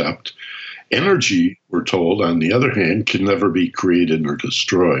accept. Energy, we're told, on the other hand, can never be created or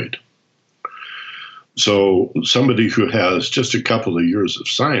destroyed. So somebody who has just a couple of years of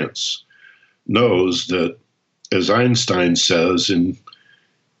science knows that, as Einstein says in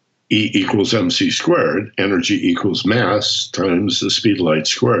E equals mc squared, energy equals mass times the speed of light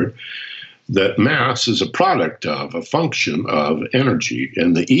squared, that mass is a product of, a function of energy.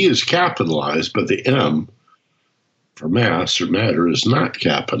 And the E is capitalized, but the M for mass or matter is not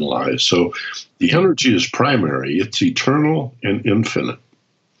capitalized. So the energy is primary, it's eternal and infinite.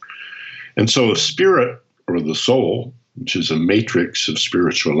 And so a spirit, or the soul, which is a matrix of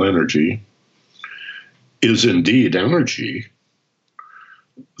spiritual energy, is indeed energy,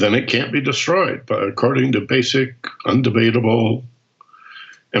 then it can't be destroyed. But according to basic, undebatable,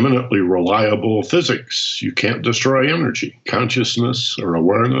 eminently reliable physics, you can't destroy energy. Consciousness or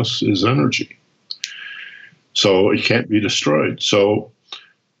awareness is energy. So it can't be destroyed. So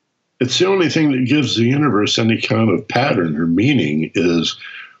it's the only thing that gives the universe any kind of pattern or meaning is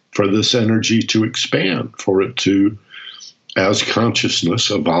for this energy to expand, for it to, as consciousness,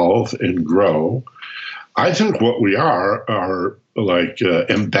 evolve and grow. I think what we are like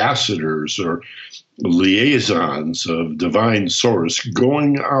ambassadors or liaisons of divine source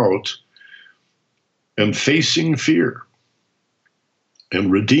going out and facing fear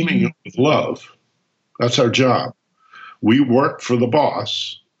and redeeming it with love. That's our job. We work for the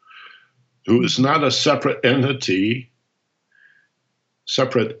boss, who is not a separate entity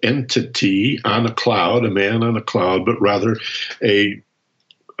on a cloud, a man on a cloud, but rather a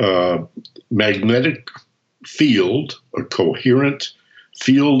magnetic field, a coherent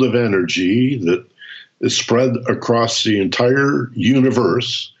field of energy that is spread across the entire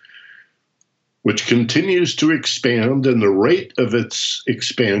universe, which continues to expand, and the rate of its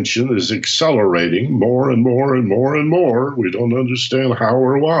expansion is accelerating more and more and more and more. We don't understand how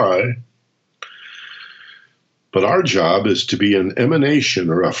or why. But our job is to be an emanation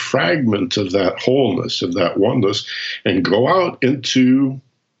or a fragment of that wholeness, of that oneness, and go out into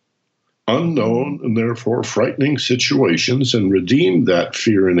unknown and therefore frightening situations and redeem that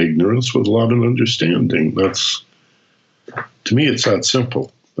fear and ignorance with love and understanding. That's, to me, it's that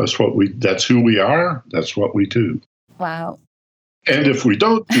simple. That's who we are. That's what we do. Wow. And if we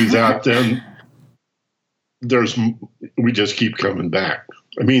don't do that, then we just keep coming back.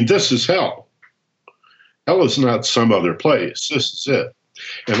 I mean, this is hell. Hell is not some other place. This is it.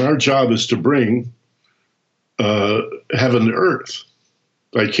 And our job is to bring heaven to earth.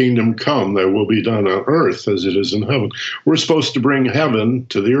 Thy kingdom come, thy will be done on earth as it is in heaven. We're supposed to bring heaven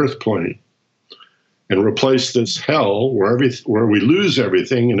to the earth plane and replace this hell where we lose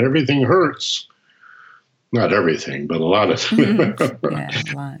everything and everything hurts. Not everything, but a lot of things.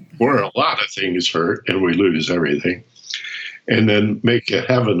 Where a lot of things hurt and we lose everything. And then make a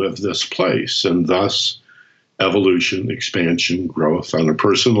heaven of this place, and thus evolution, expansion, growth on a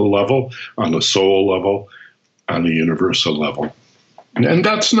personal level, on a soul level, on a universal level. And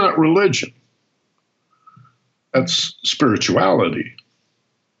that's not religion. That's spirituality.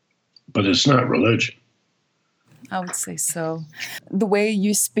 But it's not religion. I would say so. The way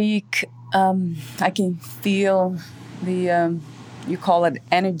you speak, I can feel the, you call it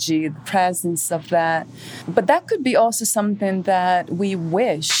energy, the presence of that. But that could be also something that we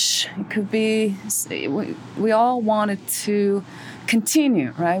wish. It could be, we all want it to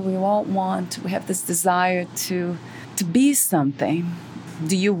continue, right? We have this desire to be something.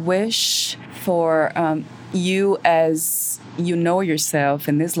 Do you wish for you, as you know yourself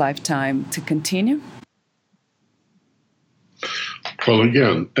in this lifetime, to continue? Well,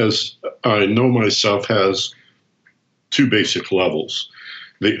 again, as I know myself, has two basic levels.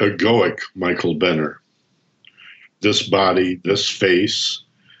 The egoic Michael Benner, this body, this face,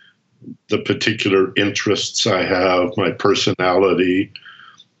 the particular interests I have, my personality,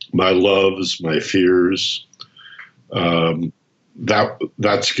 my loves, my fears,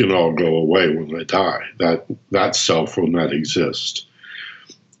 that's going to all go away when I die. That self will not exist.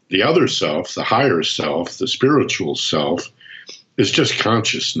 The other self, the higher self, the spiritual self, is just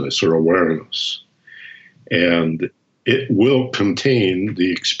consciousness or awareness. And it will contain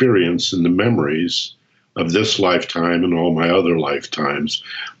the experience and the memories of this lifetime and all my other lifetimes,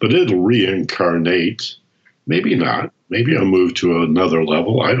 but it'll reincarnate. Maybe not. Maybe I'll move to another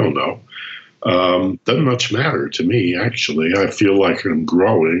level. I don't know. Doesn't much matter to me, actually. I feel like I'm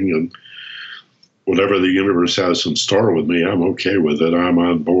growing, whatever the universe has in store with me, I'm okay with it. I'm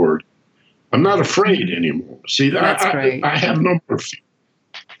on board. I'm not afraid anymore. See, That's great. I have no more fear.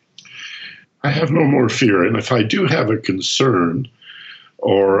 I have no more fear. And if I do have a concern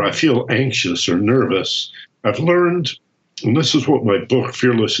or I feel anxious or nervous, I've learned, and this is what my book,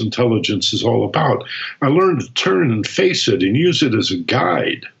 Fearless Intelligence, is all about. I learned to turn and face it and use it as a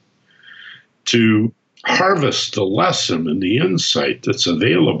guide to harvest the lesson and the insight that's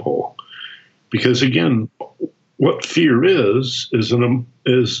available. Because again, what fear is an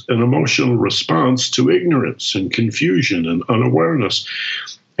emotional response to ignorance and confusion and unawareness.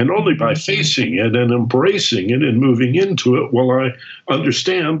 And only by facing it and embracing it and moving into it will I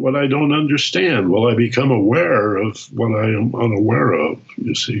understand what I don't understand. Will I become aware of what I am unaware of,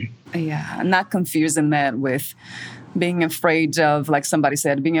 you see? Yeah, not confusing that with being afraid of, like somebody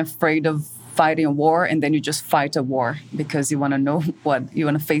said, being afraid of fighting a war, and then you just fight a war because you want to know what, you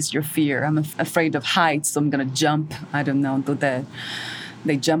want to face your fear. I'm afraid of heights, so I'm going to jump. I don't know, do that.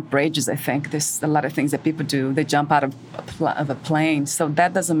 They jump bridges, I think. There's a lot of things that people do. They jump out of a plane. So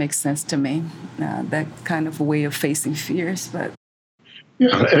that doesn't make sense to me, that kind of way of facing fears. But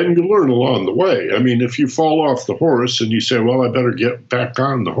yeah, and you learn along the way. I mean, if you fall off the horse and you say, well, I better get back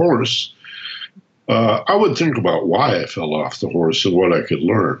on the horse, I would think about why I fell off the horse and what I could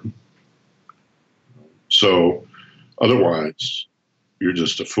learn. So otherwise, you're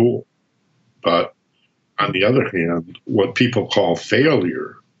just a fool. But on the other hand, what people call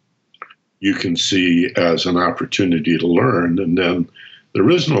failure, you can see as an opportunity to learn. And then there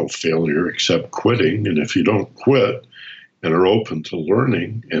is no failure except quitting. And if you don't quit and are open to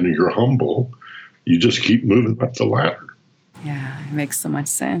learning and you're humble, you just keep moving up the ladder. Yeah, it makes so much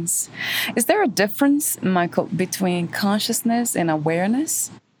sense. Is there a difference, Michael, between consciousness and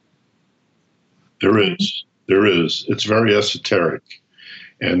awareness? There is. There is. It's very esoteric.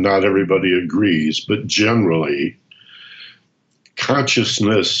 And not everybody agrees, but generally,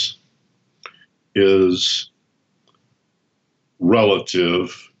 consciousness is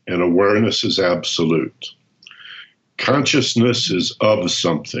relative and awareness is absolute. Consciousness is of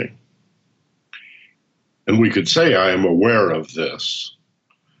something. And we could say, I am aware of this,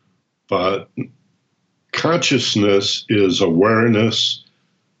 but consciousness is awareness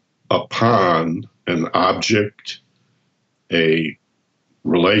upon an object, a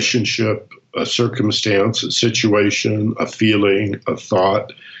relationship, a circumstance, a situation, a feeling, a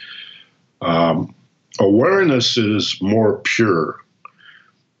thought. Awareness is more pure.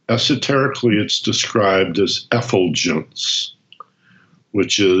 Esoterically, it's described as effulgence,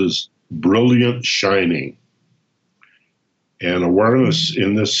 which is brilliant shining. And awareness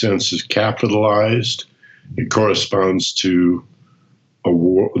in this sense is capitalized. It corresponds to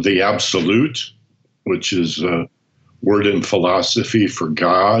the absolute, which is word in philosophy for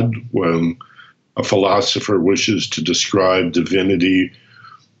God, when a philosopher wishes to describe divinity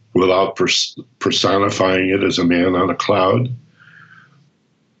without personifying it as a man on a cloud,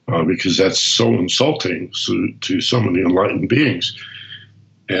 because that's so insulting to so many enlightened beings.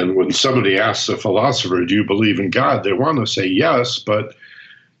 And when somebody asks a philosopher, do you believe in God? They want to say yes, but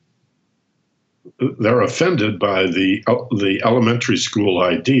they're offended by the elementary school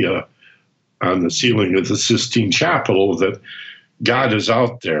idea on the ceiling of the Sistine Chapel that God is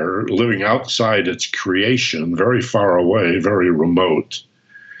out there living outside its creation, very far away, very remote,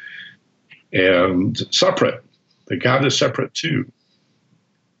 and separate. That God is separate too.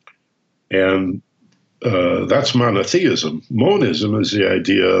 And that's monotheism. Monism is the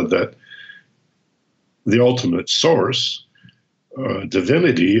idea that the ultimate source,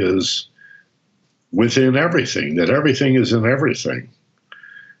 divinity, is within everything, that everything is in everything.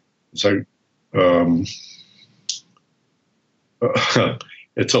 It's like,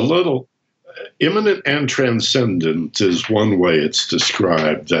 it's a little immanent and transcendent is one way it's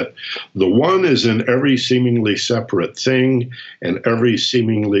described, that the one is in every seemingly separate thing and every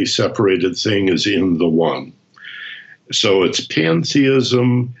seemingly separated thing is in the one. So it's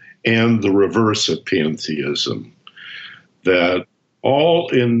pantheism and the reverse of pantheism, that all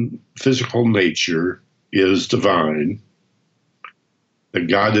in physical nature is divine, that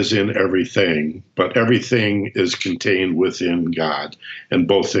God is in everything, but everything is contained within God, and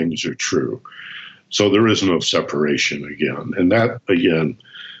both things are true. So there is no separation again. And that, again,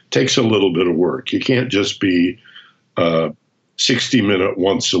 takes a little bit of work. You can't just be a 60-minute,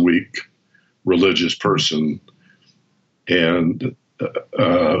 once-a-week religious person and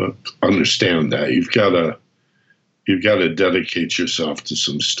understand that. You've got to dedicate yourself to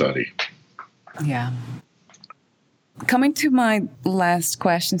some study. Yeah. Coming to my last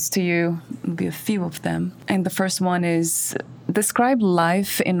questions to you, will be a few of them. And the first one is, describe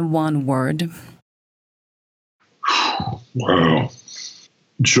life in one word. Wow.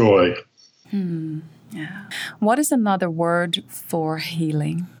 Joy. Yeah. What is another word for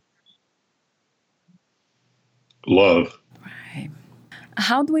healing? Love. Right.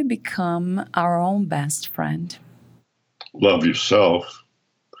 How do we become our own best friend? Love yourself,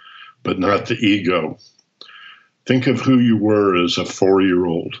 but not the ego. Think of who you were as a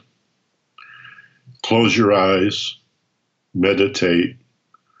 4-year-old. Close your eyes, meditate,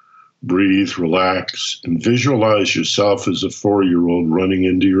 breathe, relax, and visualize yourself as a 4-year-old running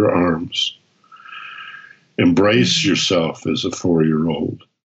into your arms. Embrace yourself as a 4-year-old.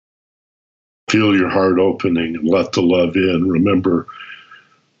 Feel your heart opening and let the love in. Remember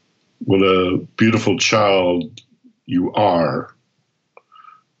what a beautiful child you are.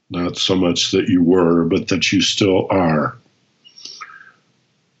 Not so much that you were, but that you still are.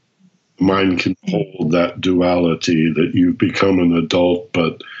 Mind can hold that duality that you've become an adult,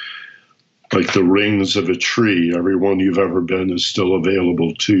 but like the rings of a tree, everyone you've ever been is still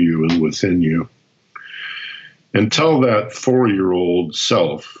available to you and within you. And tell that 4-year-old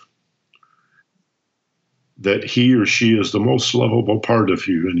self that he or she is the most lovable part of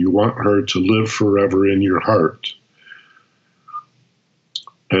you and you want her to live forever in your heart.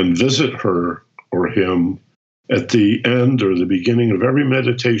 And visit her or him at the end or the beginning of every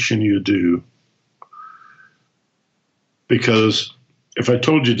meditation you do. Because if I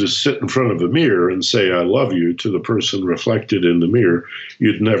told you to sit in front of a mirror and say, I love you to the person reflected in the mirror,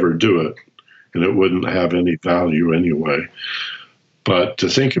 you'd never do it. And it wouldn't have any value anyway. But to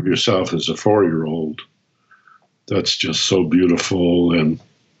think of yourself as a 4-year-old, that's just so beautiful. And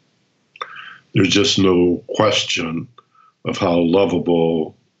there's just no question of how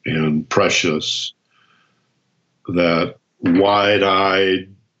lovable and precious that wide-eyed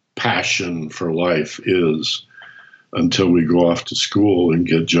passion for life is until we go off to school and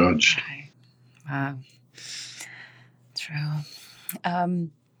get judged. Wow. True.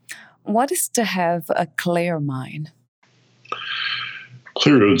 What is to have a clear mind?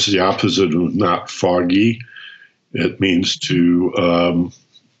 Clear is the opposite of not foggy. It means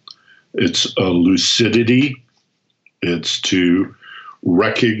it's a lucidity. It's to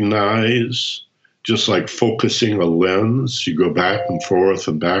recognize, just like focusing a lens, you go back and forth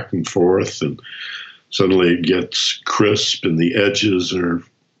and back and forth, and suddenly it gets crisp and the edges are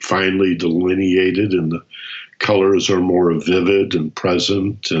finely delineated and the colors are more vivid and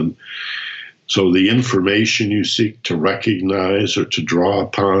present. And so the information you seek to recognize or to draw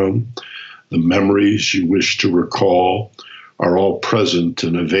upon, the memories you wish to recall, are all present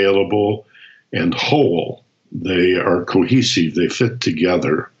and available and whole. They are cohesive. They fit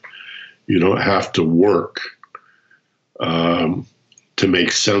together. You don't have to work to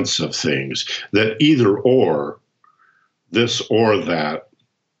make sense of things. That either or, this or that,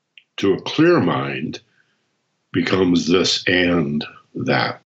 to a clear mind, becomes this and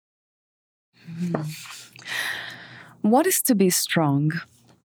that. What is to be strong?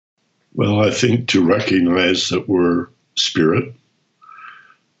 Well, I think to recognize that we're spirit,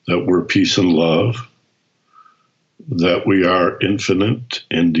 that we're peace and love, that we are infinite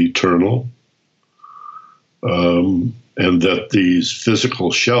and eternal, and that these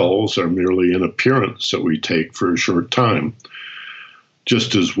physical shells are merely an appearance that we take for a short time.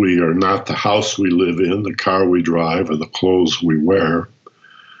 Just as we are not the house we live in, the car we drive, or the clothes we wear,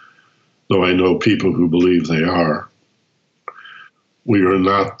 though I know people who believe they are. We are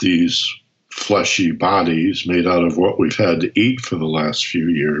not these fleshy bodies made out of what we've had to eat for the last few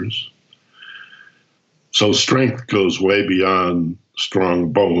years. So strength goes way beyond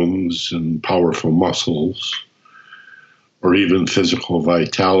strong bones and powerful muscles, or even physical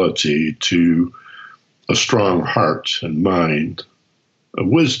vitality, to a strong heart and mind, a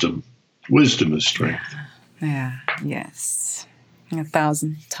wisdom. Wisdom is strength. Yeah, yes.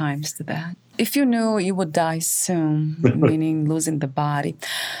 1,000 times to that. If you knew you would die soon, meaning losing the body,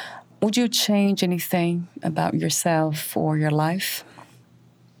 would you change anything about yourself or your life?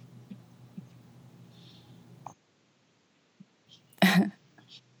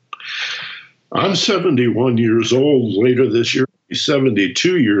 I'm 71 years old. Later this year, I'll be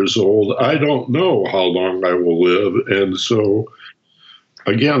 72 years old. I don't know how long I will live. And so,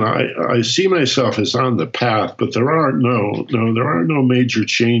 again, I see myself as on the path, but there are no major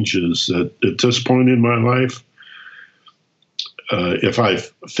changes at this point in my life. If I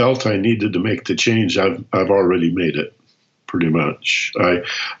felt I needed to make the change, I've already made it, pretty much. I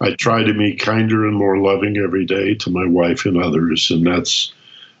try to be kinder and more loving every day to my wife and others, and that's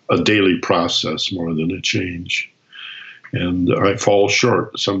a daily process more than a change. And I fall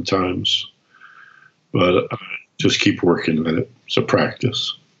short sometimes, but I just keep working at it. It's a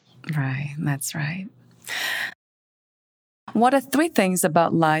practice. Right, that's right. What are 3 things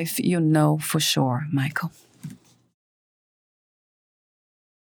about life you know for sure, Michael?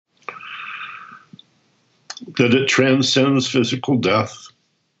 That it transcends physical death,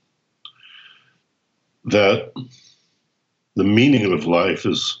 that the meaning of life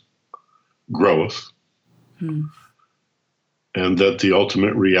is growth, and that the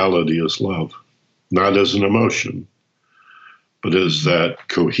ultimate reality is love, not as an emotion, but as that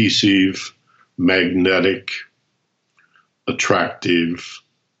cohesive, magnetic, attractive,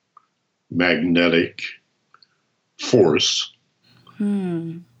 magnetic force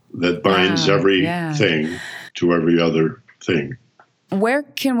that binds everything to every other thing. Where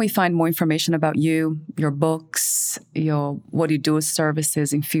can we find more information about you, your books, what you do as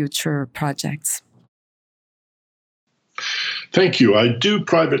services in future projects? Thank you. I do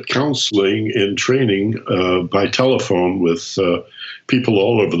private counseling and training by telephone with people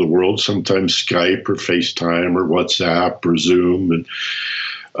all over the world, sometimes Skype or FaceTime or WhatsApp or Zoom, and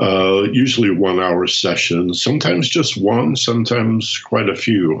usually 1-hour sessions, sometimes just one, sometimes quite a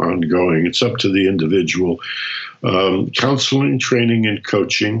few ongoing. It's up to the individual. Counseling, training, and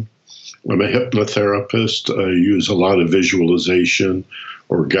coaching. I'm a hypnotherapist. I use a lot of visualization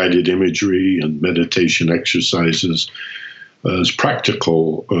or guided imagery and meditation exercises as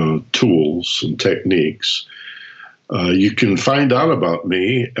practical tools and techniques. You can find out about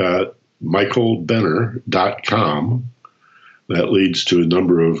me at michaelbenner.com. That leads to a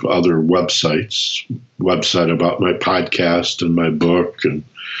number of other website about my podcast and my book and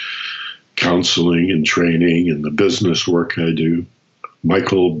counseling and training and the business work I do.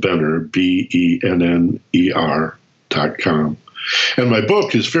 Michael Benner, BENNER.com. And my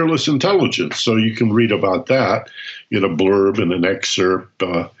book is Fearless Intelligence, so you can read about that in a blurb and an excerpt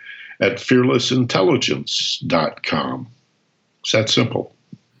at fearlessintelligence.com. It's that simple.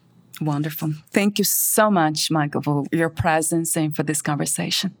 Wonderful. Thank you so much, Michael, for your presence and for this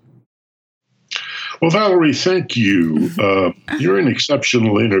conversation. Well, Valerie, thank you. You're an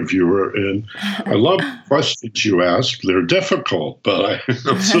exceptional interviewer, and I love the questions you ask. They're difficult, but I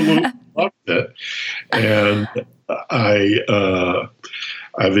absolutely love it. And I've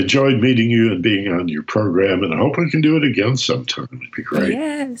enjoyed meeting you and being on your program, and I hope we can do it again sometime. It'd be great.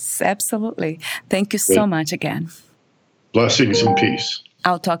 Yes, absolutely. Thank you so much again. Blessings and peace.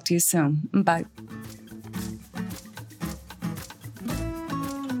 I'll talk to you soon. Bye.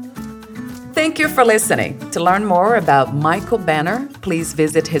 Thank you for listening. To learn more about Michael Benner, please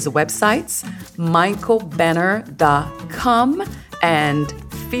visit his websites, michaelbenner.com and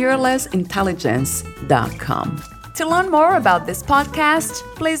fearlessintelligence.com. To learn more about this podcast,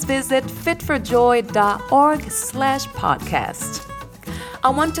 please visit fitforjoy.org/podcast. I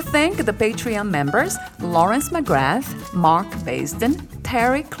want to thank the Patreon members, Lawrence McGrath, Mark Basden,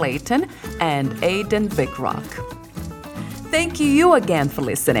 Terry Clayton, and Aidan Bickrock. Thank you again for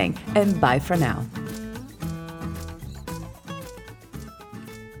listening, and bye for now.